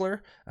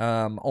tackler,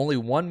 only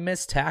 1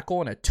 missed tackle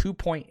and a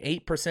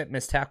 2.8%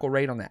 missed tackle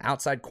rate on the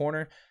outside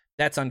corner.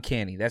 That's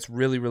uncanny. That's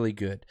really, really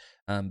good.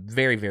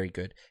 Very, very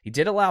good. He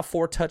did allow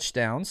 4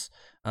 touchdowns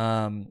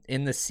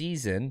in the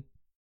season.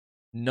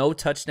 No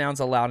touchdowns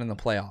allowed in the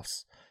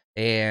playoffs.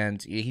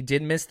 And he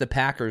did miss the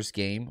Packers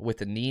game with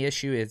a knee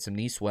issue. He had some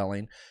knee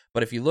swelling.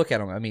 But if you look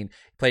at him, I mean,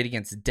 he played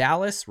against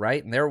Dallas,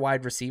 right, and their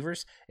wide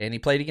receivers. And he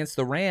played against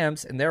the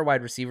Rams and their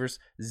wide receivers.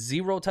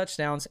 0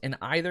 touchdowns in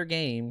either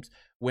games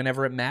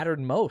whenever it mattered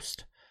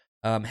most.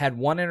 Had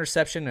 1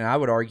 interception, and I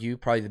would argue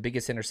probably the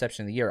biggest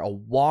interception of the year, a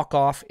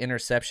walk-off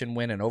interception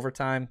win in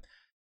overtime.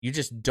 You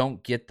just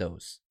don't get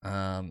those.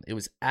 It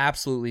was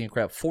absolutely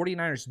incredible.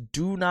 49ers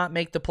do not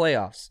make the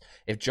playoffs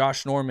if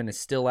Josh Norman is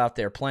still out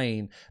there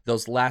playing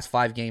those last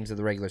 5 games of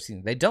the regular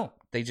season. They don't.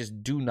 They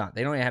just do not.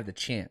 They don't even have the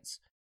chance.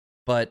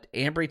 But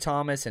Ambry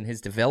Thomas and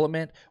his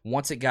development,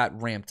 once it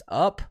got ramped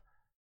up,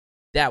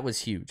 that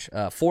was huge.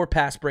 4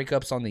 pass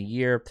breakups on the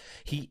year.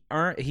 He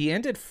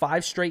ended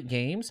 5 straight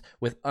games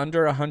with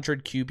under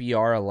 100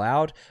 QBR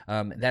allowed.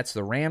 That's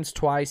the Rams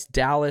twice,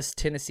 Dallas,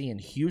 Tennessee, and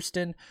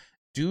Houston.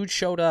 Dude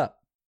showed up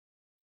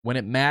when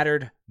it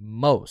mattered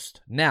most.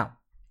 Now,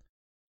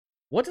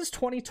 what does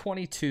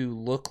 2022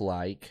 look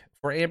like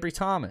for Ambry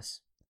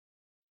Thomas?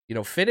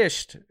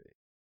 Finished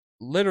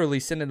literally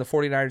sending the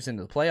 49ers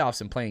into the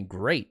playoffs and playing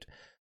great.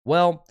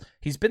 Well,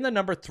 he's been the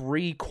number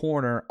 3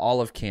 corner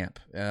all of camp.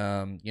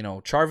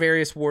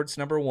 Charvarius Ward's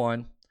number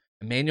 1.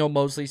 Emmanuel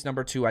Mosley's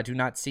number 2. I do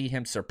not see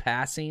him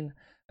surpassing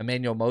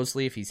Emmanuel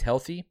Mosley if he's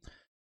healthy.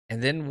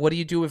 And then what do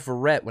you do with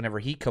Verrett whenever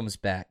he comes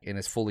back and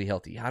is fully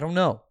healthy? I don't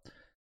know.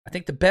 I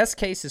think the best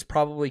case is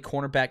probably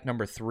cornerback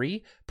number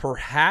 3.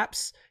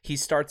 Perhaps he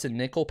starts in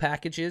nickel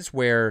packages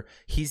where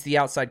he's the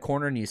outside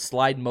corner and you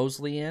slide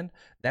Mosley in.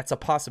 That's a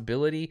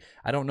possibility.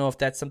 I don't know if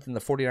that's something the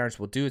 49ers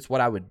will do. It's what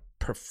I would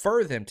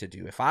prefer them to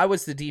do. If I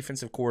was the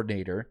defensive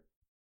coordinator,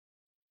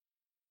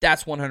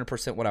 that's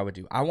 100% what I would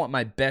do. I want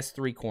my best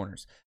 3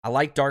 corners. I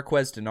like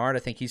Darqueze Dennard. I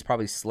think he's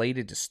probably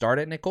slated to start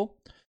at nickel.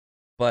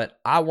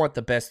 But I want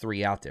the best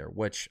 3 out there,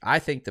 which I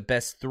think the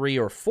best 3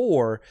 or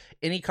 4,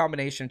 any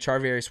combination,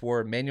 Charvarius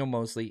Ward, Emmanuel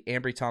Mosley,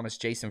 Ambry Thomas,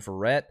 Jason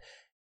Verrett,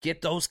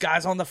 get those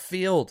guys on the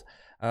field.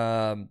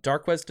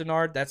 Darqueze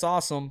Dennard, that's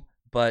awesome,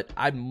 but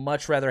I'd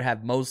much rather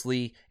have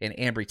Mosley and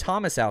Ambry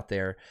Thomas out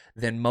there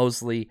than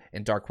Mosley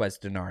and Darqueze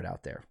Dennard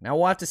out there. Now,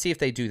 we'll have to see if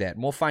they do that,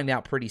 and we'll find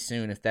out pretty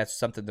soon if that's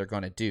something they're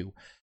going to do.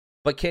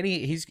 But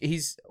Kenny,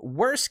 he's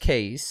worst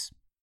case,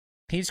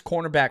 he's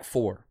cornerback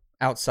 4.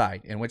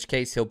 Outside, in which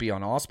case he'll be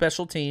on all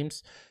special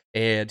teams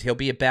and he'll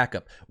be a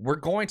backup. We're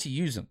going to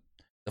use him.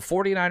 The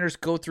 49ers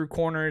go through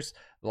corners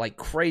like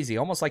crazy,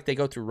 almost like they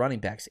go through running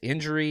backs,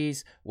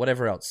 injuries,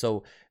 whatever else.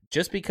 So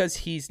just because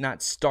he's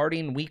not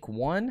starting week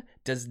 1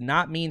 does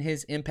not mean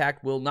his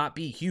impact will not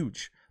be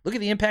huge. Look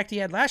at the impact he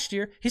had last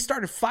year. He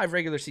started 5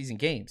 regular season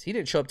games. He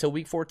didn't show up till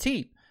week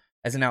 14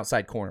 as an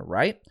outside corner,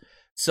 right?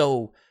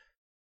 So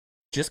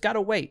just got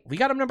to wait. We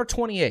got him number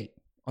 28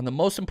 on the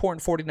most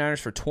important 49ers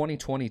for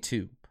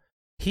 2022.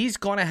 He's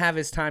going to have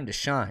his time to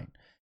shine.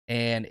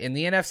 And in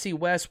the NFC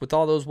West, with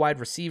all those wide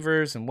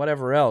receivers and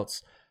whatever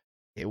else,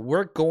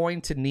 we're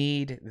going to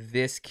need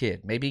this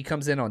kid. Maybe he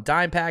comes in on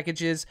dime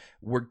packages.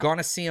 We're going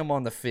to see him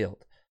on the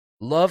field.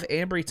 Love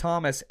Ambry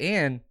Thomas.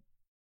 And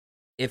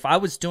if I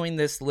was doing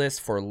this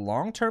list for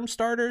long-term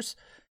starters,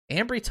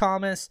 Ambry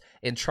Thomas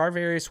and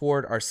Charvarius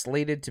Ward are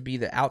slated to be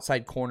the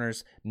outside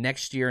corners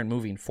next year and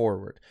moving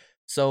forward.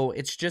 So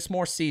it's just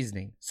more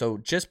seasoning. So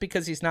just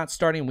because he's not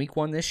starting week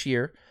 1 this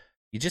year,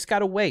 you just got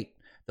to wait.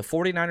 The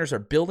 49ers are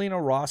building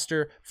a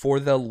roster for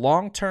the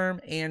long-term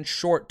and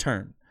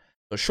short-term.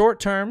 So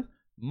short-term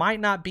might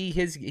not be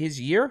his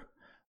year.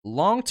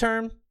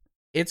 Long-term,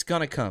 it's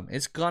going to come.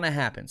 It's going to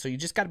happen. So you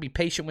just got to be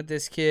patient with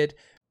this kid.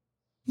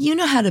 You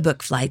know how to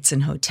book flights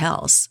and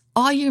hotels.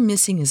 All you're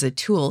missing is a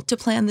tool to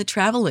plan the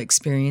travel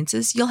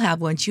experiences you'll have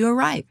once you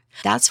arrive.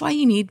 That's why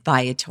you need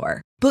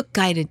Viator. Book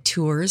guided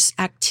tours,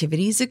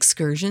 activities,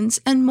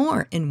 excursions, and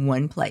more in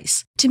one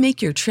place to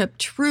make your trip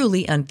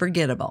truly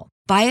unforgettable.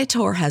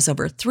 Viator has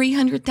over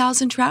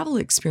 300,000 travel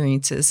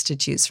experiences to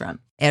choose from.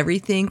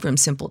 Everything from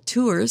simple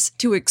tours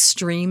to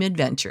extreme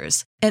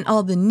adventures and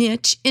all the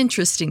niche,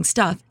 interesting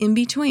stuff in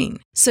between.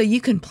 So you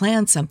can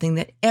plan something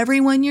that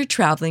everyone you're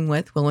traveling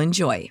with will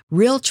enjoy.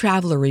 Real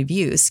traveler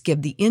reviews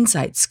give the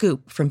inside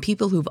scoop from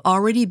people who've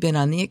already been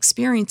on the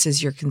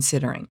experiences you're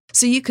considering.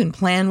 So you can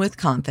plan with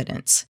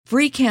confidence.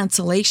 Free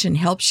cancellation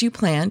helps you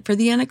plan for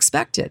the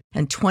unexpected.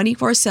 And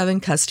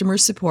 24/7 customer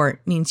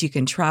support means you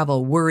can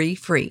travel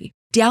worry-free.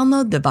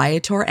 Download the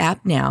Viator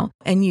app now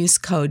and use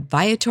code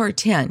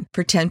Viator10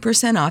 for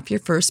 10% off your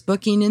first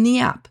booking in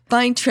the app.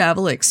 Find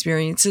travel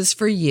experiences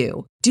for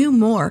you. Do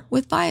more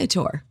with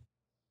Viator.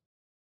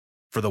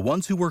 For the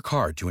ones who work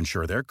hard to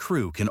ensure their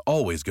crew can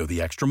always go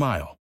the extra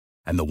mile,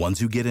 and the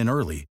ones who get in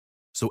early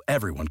so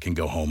everyone can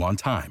go home on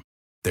time,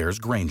 there's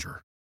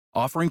Grainger,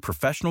 offering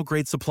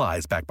professional-grade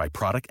supplies backed by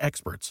product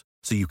experts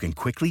so you can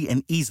quickly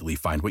and easily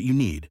find what you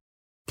need.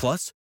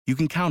 Plus, you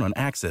can count on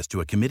access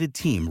to a committed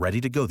team ready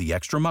to go the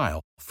extra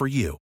mile for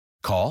you.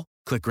 Call,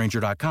 click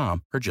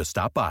Grainger.com, or just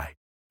stop by.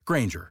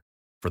 Grainger,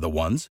 for the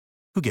ones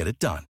who get it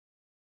done.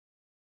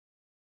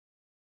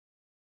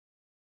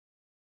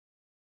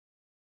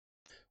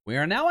 We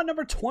are now at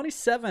number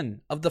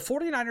 27 of the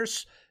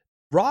 49ers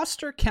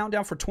roster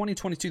countdown for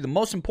 2022. The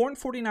most important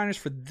 49ers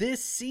for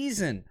this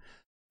season.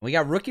 We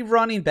got rookie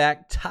running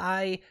back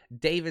Ty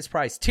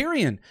Davis-Price.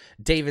 Tyrion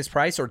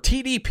Davis-Price, or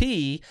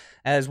TDP,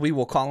 as we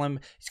will call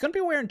him. He's going to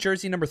be wearing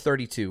jersey number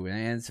 32,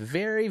 and it's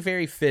very,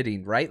 very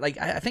fitting, right? Like,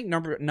 I think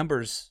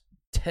numbers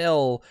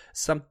tell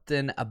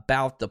something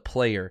about the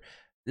player.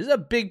 This is a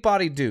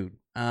big-bodied dude.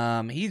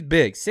 He's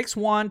big,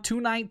 6'1",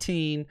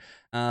 219,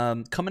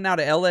 coming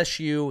out of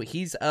LSU.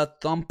 He's a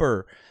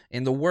thumper.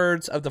 In the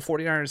words of the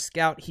 49ers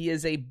scout, he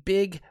is a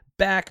big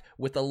back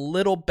with a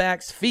little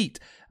back's feet.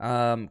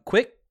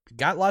 Quick.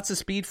 Got lots of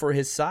speed for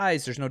his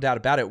size. There's no doubt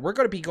about it. We're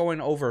going to be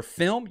going over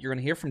film. You're going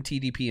to hear from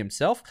TDP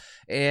himself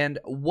and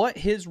what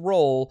his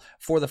role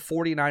for the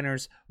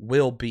 49ers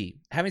will be.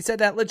 Having said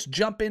that, let's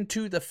jump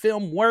into the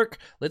film work.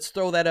 Let's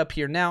throw that up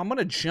here now. I'm going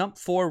to jump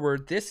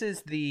forward. This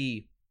is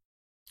the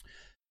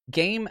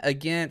game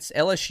against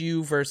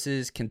LSU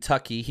versus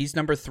Kentucky. He's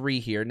number 3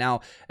 here. Now,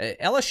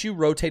 LSU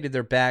rotated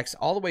their backs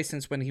all the way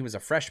since when he was a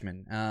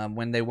freshman.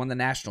 When they won the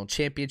national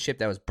championship,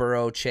 that was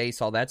Burrow, Chase,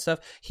 all that stuff.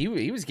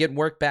 He was getting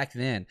work back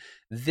then.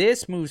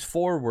 This moves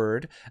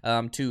forward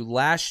to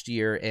last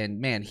year, and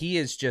man, he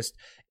is just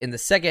in the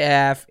second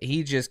half.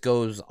 He just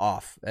goes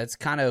off. That's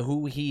kind of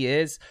who he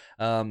is.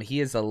 He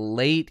is a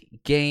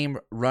late game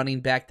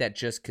running back that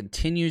just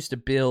continues to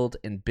build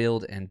and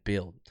build and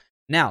build.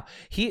 Now,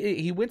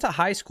 he went to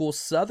high school,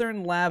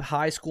 Southern Lab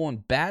High School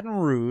in Baton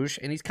Rouge,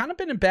 and he's kind of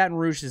been in Baton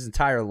Rouge his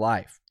entire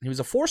life. He was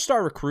a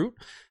 4-star recruit,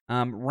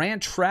 ran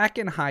track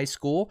in high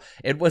school,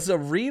 and was a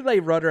relay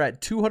runner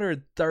at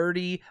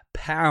 230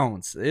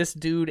 pounds. This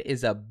dude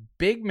is a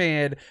big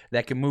man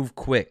that can move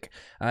quick.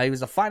 He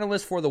was a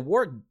finalist for the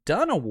Work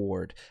Done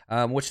Award,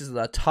 which is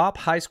the top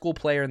high school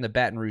player in the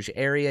Baton Rouge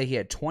area. He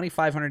had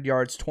 2,500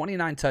 yards,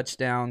 29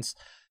 touchdowns,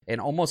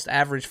 and almost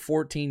averaged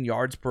 14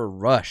 yards per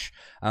rush.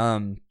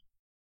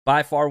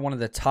 By far one of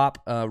the top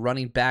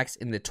running backs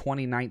in the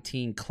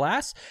 2019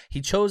 class. He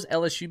chose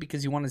LSU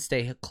because he wanted to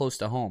stay close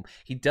to home.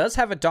 He does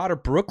have a daughter,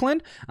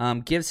 Brooklyn,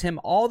 gives him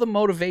all the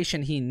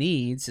motivation he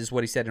needs, is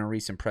what he said in a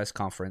recent press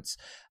conference.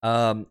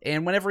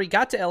 And whenever he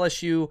got to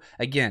LSU,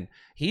 again,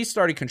 he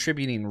started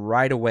contributing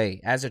right away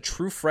as a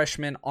true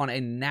freshman on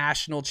a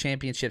national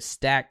championship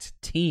stacked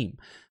team.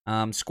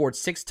 Scored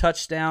 6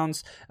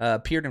 touchdowns,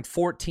 appeared in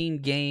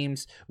 14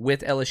 games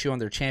with LSU on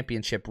their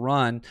championship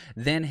run.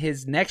 Then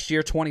his next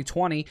year,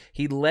 2020,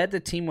 he led the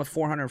team with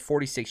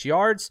 446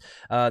 yards.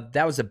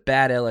 That was a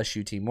bad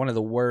LSU team, one of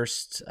the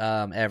worst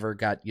ever.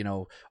 Got,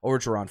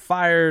 Orgeron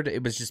fired.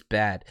 It was just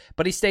bad.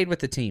 But he stayed with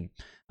the team.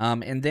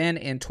 And then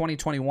in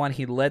 2021,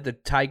 he led the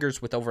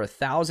Tigers with over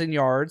 1,000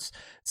 yards,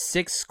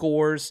 6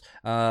 scores,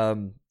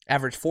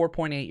 averaged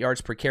 4.8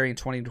 yards per carry in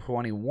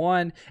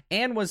 2021,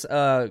 and was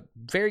a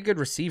very good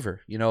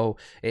receiver. You know,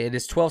 in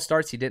his 12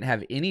 starts, he didn't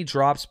have any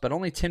drops, but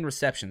only 10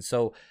 receptions.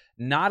 So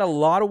not a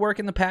lot of work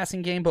in the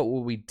passing game, but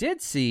what we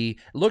did see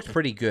looked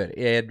pretty good.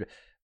 And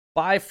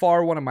by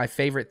far, one of my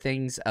favorite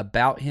things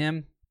about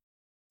him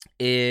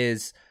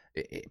is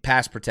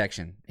pass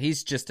protection.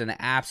 He's just an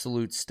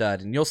absolute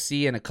stud, and you'll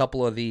see in a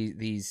couple of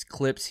these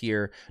clips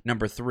here,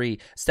 number 3,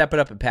 step it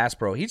up in pass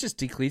pro. He just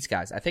decleats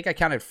guys. I think I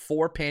counted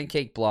 4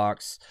 pancake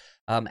blocks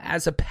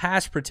as a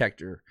pass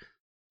protector.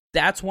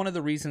 That's one of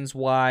the reasons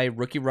why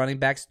rookie running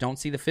backs don't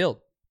see the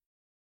field.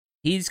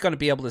 He's going to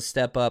be able to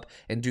step up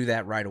and do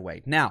that right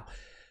away. Now,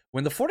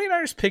 when the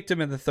 49ers picked him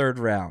in the 3rd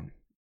round,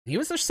 he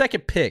was their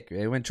second pick.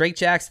 They went Drake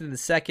Jackson in the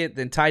 2nd,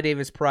 then Ty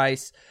Davis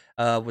Price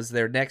was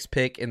their next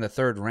pick in the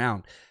 3rd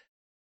round.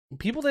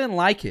 People didn't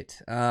like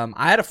it.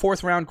 I had a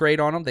 4th round grade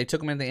on him. They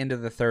took him in the end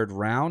of the 3rd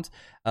round.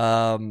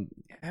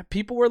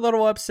 People were a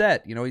little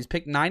upset. You know, he's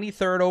picked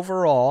 93rd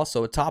overall,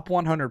 so a top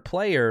 100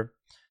 player.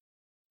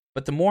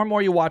 But the more and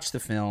more you watch the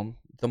film,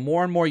 the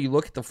more and more you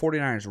look at the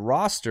 49ers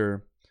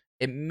roster,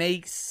 it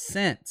makes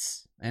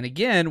sense. And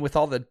again, with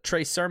all the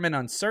Trey Sermon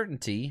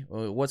uncertainty,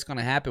 what's going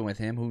to happen with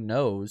him, who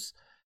knows?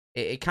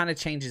 It kind of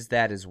changes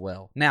that as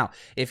well. Now,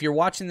 if you're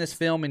watching this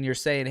film and you're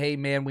saying, hey,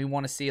 man, we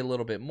want to see a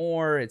little bit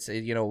more, it's,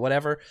 you know,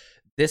 whatever,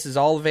 this is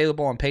all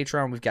available on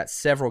Patreon. We've got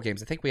several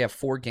games. I think we have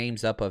 4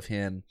 games up of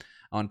him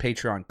on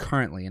Patreon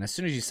currently. And as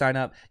soon as you sign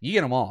up, you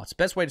get them all. It's the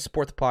best way to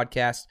support the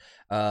podcast.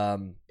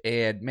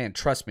 And, man,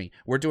 trust me,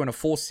 we're doing a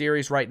full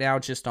series right now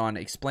just on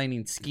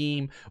explaining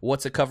scheme,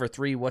 what's a cover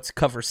 3, what's a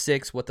cover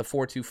 6, what the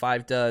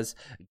 4-2-5 does,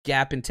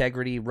 gap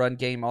integrity, run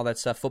game, all that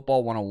stuff,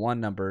 football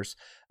 101 numbers.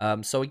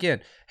 So,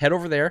 again, head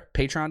over there,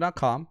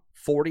 patreon.com,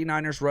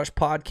 49ers Rush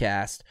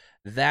Podcast.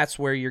 That's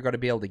where you're going to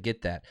be able to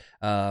get that.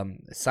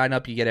 Sign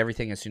up, you get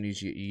everything as soon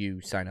as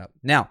you sign up.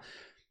 Now,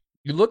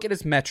 you look at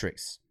his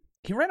metrics.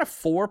 He ran a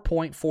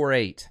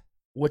 4.48,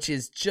 which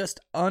is just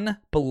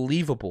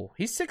unbelievable.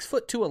 He's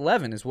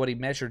 6'2" is what he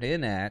measured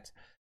in at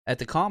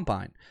the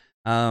combine.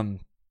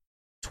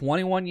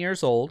 21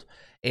 years old.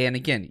 And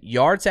again,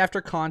 yards after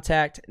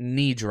contact,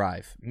 knee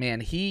drive. Man,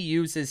 he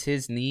uses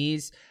his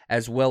knees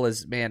as well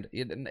as, man,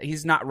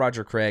 he's not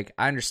Roger Craig.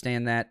 I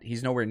understand that.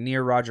 He's nowhere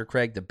near Roger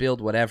Craig, the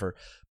build, whatever.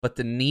 But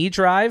the knee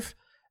drive,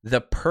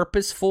 the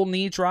purposeful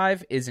knee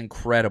drive is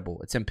incredible.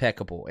 It's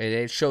impeccable.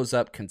 It shows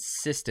up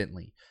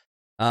consistently.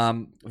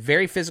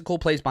 Very physical,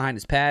 plays behind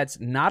his pads.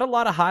 Not a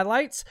lot of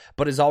highlights,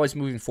 but is always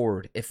moving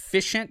forward.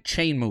 Efficient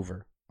chain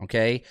mover,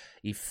 okay?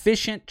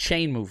 Efficient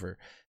chain mover.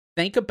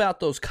 Think about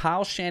those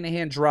Kyle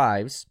Shanahan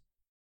drives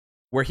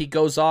where he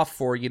goes off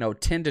for,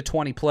 10 to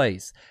 20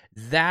 plays.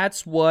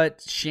 That's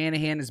what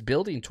Shanahan is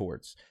building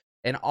towards.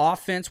 An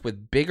offense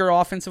with bigger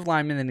offensive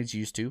linemen than he's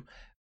used to,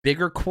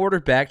 bigger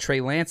quarterback,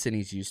 Trey Lance, than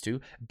he's used to,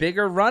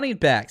 bigger running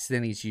backs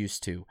than he's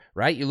used to,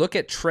 right? You look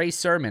at Trey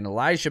Sermon,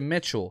 Elijah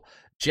Mitchell,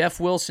 Jeff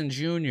Wilson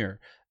Jr.,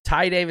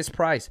 Ty Davis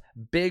Price,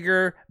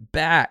 bigger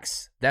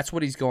backs. That's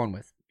what he's going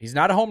with. He's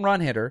not a home run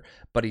hitter,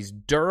 but he's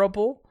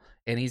durable,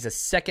 and he's a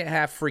second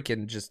half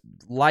freaking just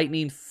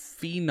lightning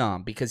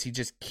phenom because he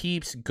just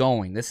keeps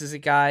going. This is a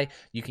guy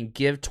you can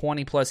give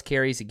 20-plus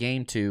carries a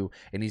game to,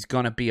 and he's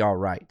going to be all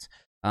right.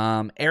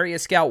 Area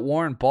scout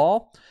Warren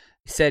Ball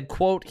said,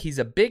 quote, he's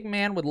a big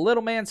man with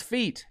little man's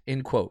feet,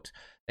 end quote.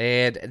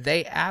 And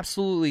they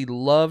absolutely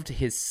loved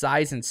his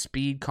size and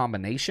speed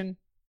combination.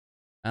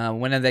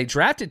 When they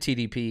drafted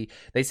TDP,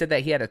 they said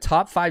that he had a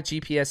top 5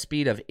 GPS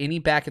speed of any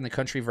back in the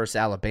country versus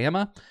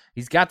Alabama.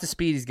 He's got the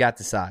speed. He's got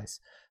the size.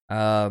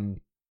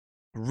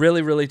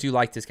 Really, really do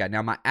like this guy.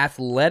 Now, my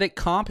athletic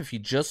comp, if you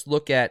just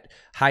look at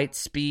height,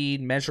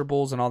 speed,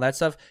 measurables, and all that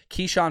stuff,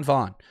 Keyshawn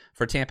Vaughn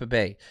for Tampa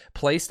Bay.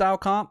 Play style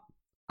comp,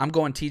 I'm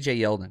going TJ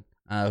Yeldon,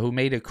 who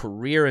made a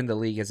career in the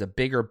league as a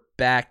bigger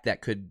back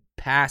that could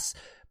pass,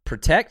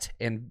 protect,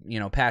 and,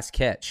 pass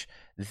catch.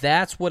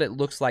 That's what it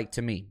looks like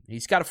to me.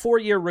 He's got a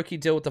 4-year rookie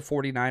deal with the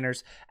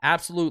 49ers.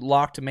 Absolute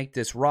lock to make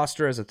this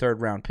roster as a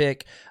 3rd-round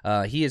pick.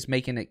 He is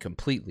making it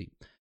completely.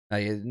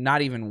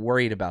 Not even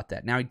worried about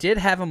that. Now, he did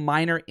have a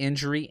minor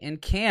injury in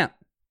camp,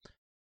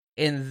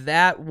 and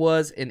that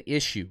was an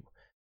issue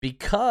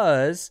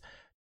because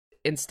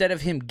instead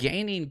of him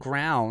gaining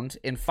ground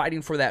and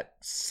fighting for that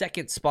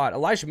second spot,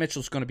 Elijah Mitchell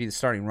is going to be the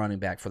starting running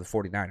back for the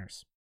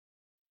 49ers.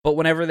 But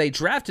whenever they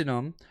drafted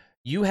him,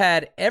 you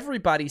had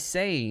everybody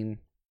saying,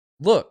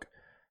 look,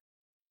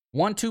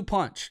 1-2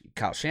 punch.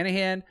 Kyle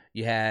Shanahan,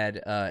 you had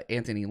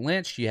Anthony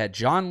Lynch, you had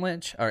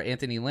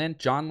Anthony Lynn,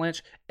 John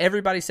Lynch.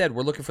 Everybody said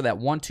we're looking for that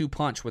 1-2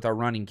 punch with our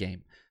running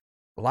game.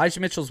 Elijah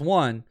Mitchell's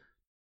 1.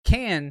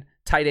 Can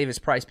Ty Davis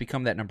Price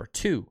become that number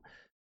 2?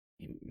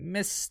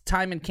 Missed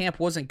time in camp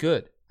wasn't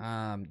good.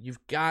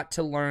 You've got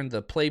to learn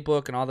the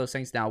playbook and all those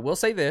things. Now, I will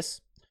say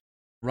this.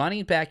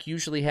 Running back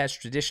usually has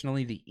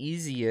traditionally the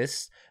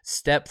easiest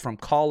step from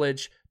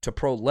college to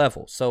pro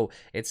level. So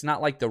it's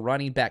not like the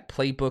running back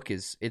playbook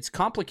it's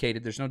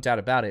complicated, there's no doubt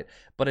about it,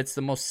 but it's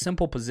the most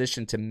simple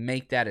position to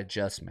make that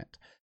adjustment.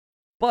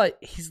 But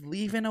he's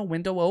leaving a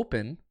window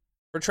open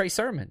for Trey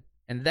Sermon.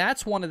 And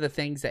that's one of the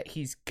things that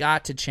he's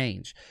got to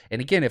change.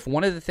 And again, if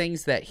one of the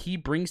things that he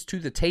brings to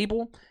the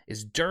table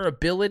is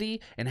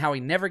durability and how he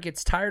never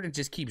gets tired and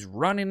just keeps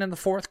running in the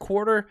fourth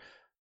quarter,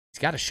 he's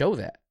got to show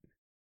that.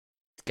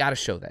 He's got to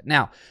show that.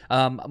 Now,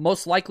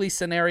 most likely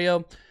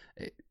scenario,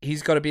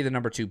 he's going to be the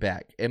number 2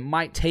 back. It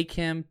might take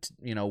him,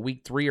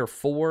 week 3 or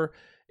 4.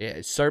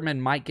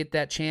 Sermon might get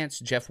that chance.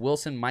 Jeff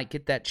Wilson might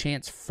get that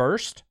chance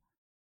first.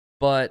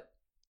 But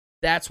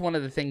that's one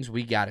of the things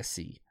we got to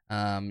see.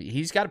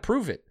 He's got to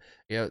prove it.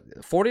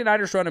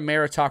 49ers run a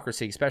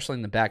meritocracy, especially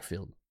in the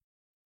backfield.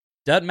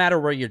 Doesn't matter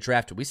where you're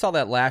drafted. We saw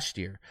that last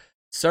year.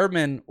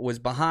 Sermon was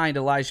behind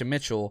Elijah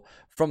Mitchell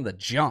from the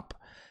jump.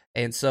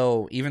 And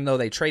so even though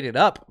they traded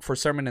up for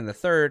Sermon in the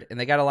 3rd and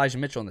they got Elijah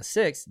Mitchell in the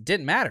 6th,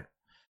 didn't matter.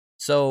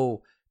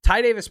 So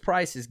Ty Davis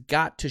Price has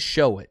got to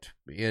show it.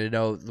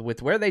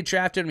 With where they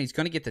drafted him, he's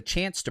going to get the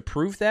chance to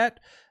prove that.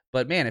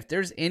 But man, if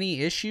there's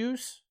any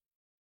issues,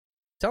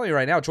 I'm telling you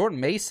right now, Jordan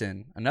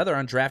Mason, another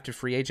undrafted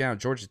free agent out of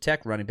Georgia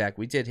Tech running back.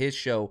 We did his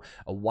show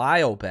a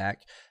while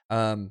back.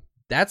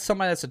 That's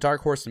somebody that's a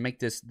dark horse to make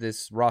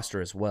this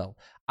roster as well.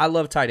 I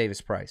love Ty Davis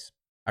Price.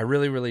 I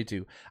really, really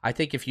do. I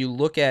think if you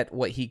look at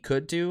what he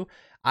could do,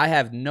 I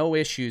have no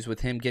issues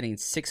with him getting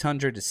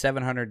 600 to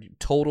 700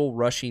 total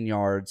rushing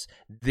yards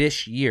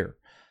this year.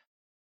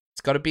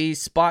 It's going to be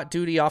spot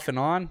duty off and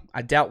on.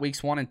 I doubt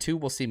weeks 1 and 2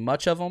 we'll see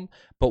much of him,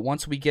 but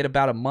once we get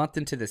about a month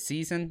into the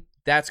season,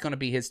 that's going to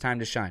be his time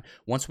to shine.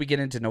 Once we get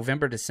into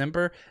November,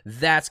 December,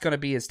 that's going to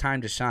be his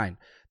time to shine.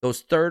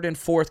 Those 3rd and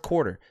 4th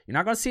quarter, you're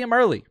not going to see him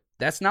early.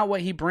 That's not what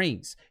he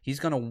brings.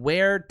 He's going to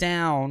wear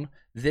down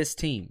this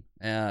team,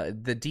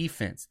 the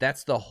defense.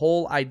 That's the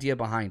whole idea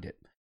behind it.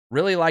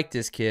 Really like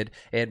this kid.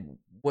 And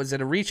was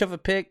it a reach of a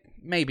pick?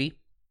 Maybe.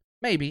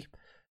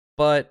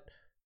 But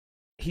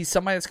he's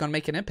somebody that's going to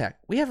make an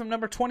impact. We have him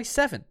number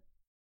 27.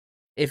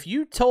 If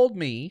you told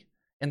me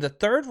in the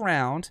 3rd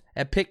round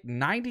at pick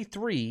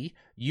 93,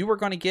 you were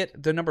going to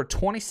get the number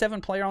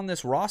 27 player on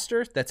this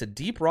roster that's a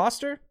deep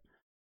roster,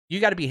 you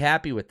got to be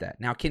happy with that.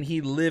 Now, can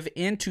he live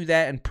into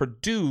that and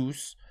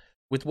produce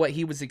with what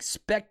he was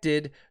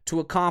expected to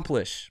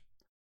accomplish?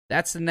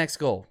 That's the next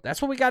goal.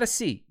 That's what we got to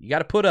see. You got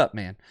to put up,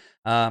 man.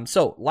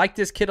 So, like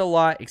this kid a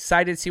lot.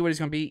 Excited to see what he's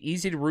going to be.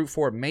 Easy to root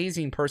for.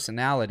 Amazing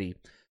personality.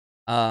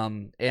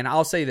 And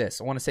I'll say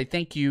this. I want to say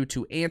thank you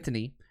to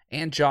Anthony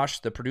and Josh,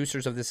 the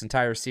producers of this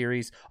entire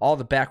series, all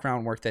the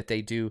background work that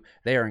they do.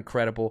 They are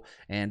incredible.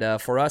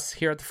 And for us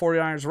here at the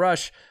 49ers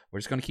Rush, we're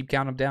just going to keep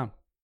counting them down.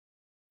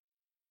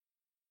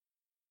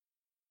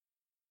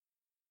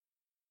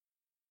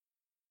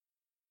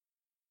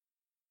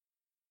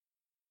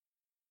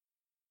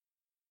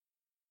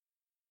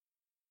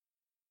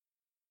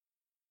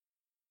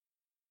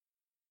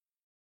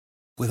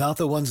 Without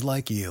the ones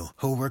like you,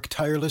 who work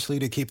tirelessly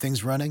to keep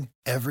things running,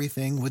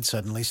 everything would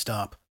suddenly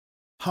stop.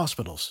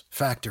 Hospitals,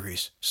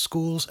 factories,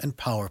 schools, and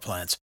power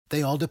plants,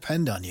 they all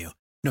depend on you.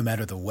 No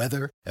matter the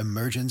weather,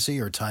 emergency,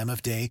 or time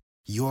of day,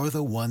 you're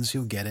the ones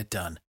who get it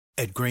done.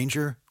 At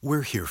Grainger,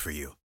 we're here for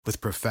you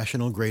with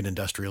professional-grade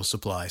industrial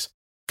supplies.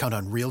 Count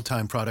on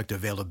real-time product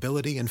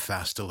availability and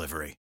fast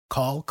delivery.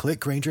 Call, click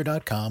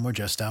Grainger.com, or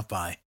just stop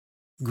by.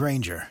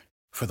 Grainger,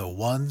 for the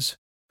ones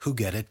who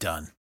get it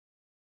done.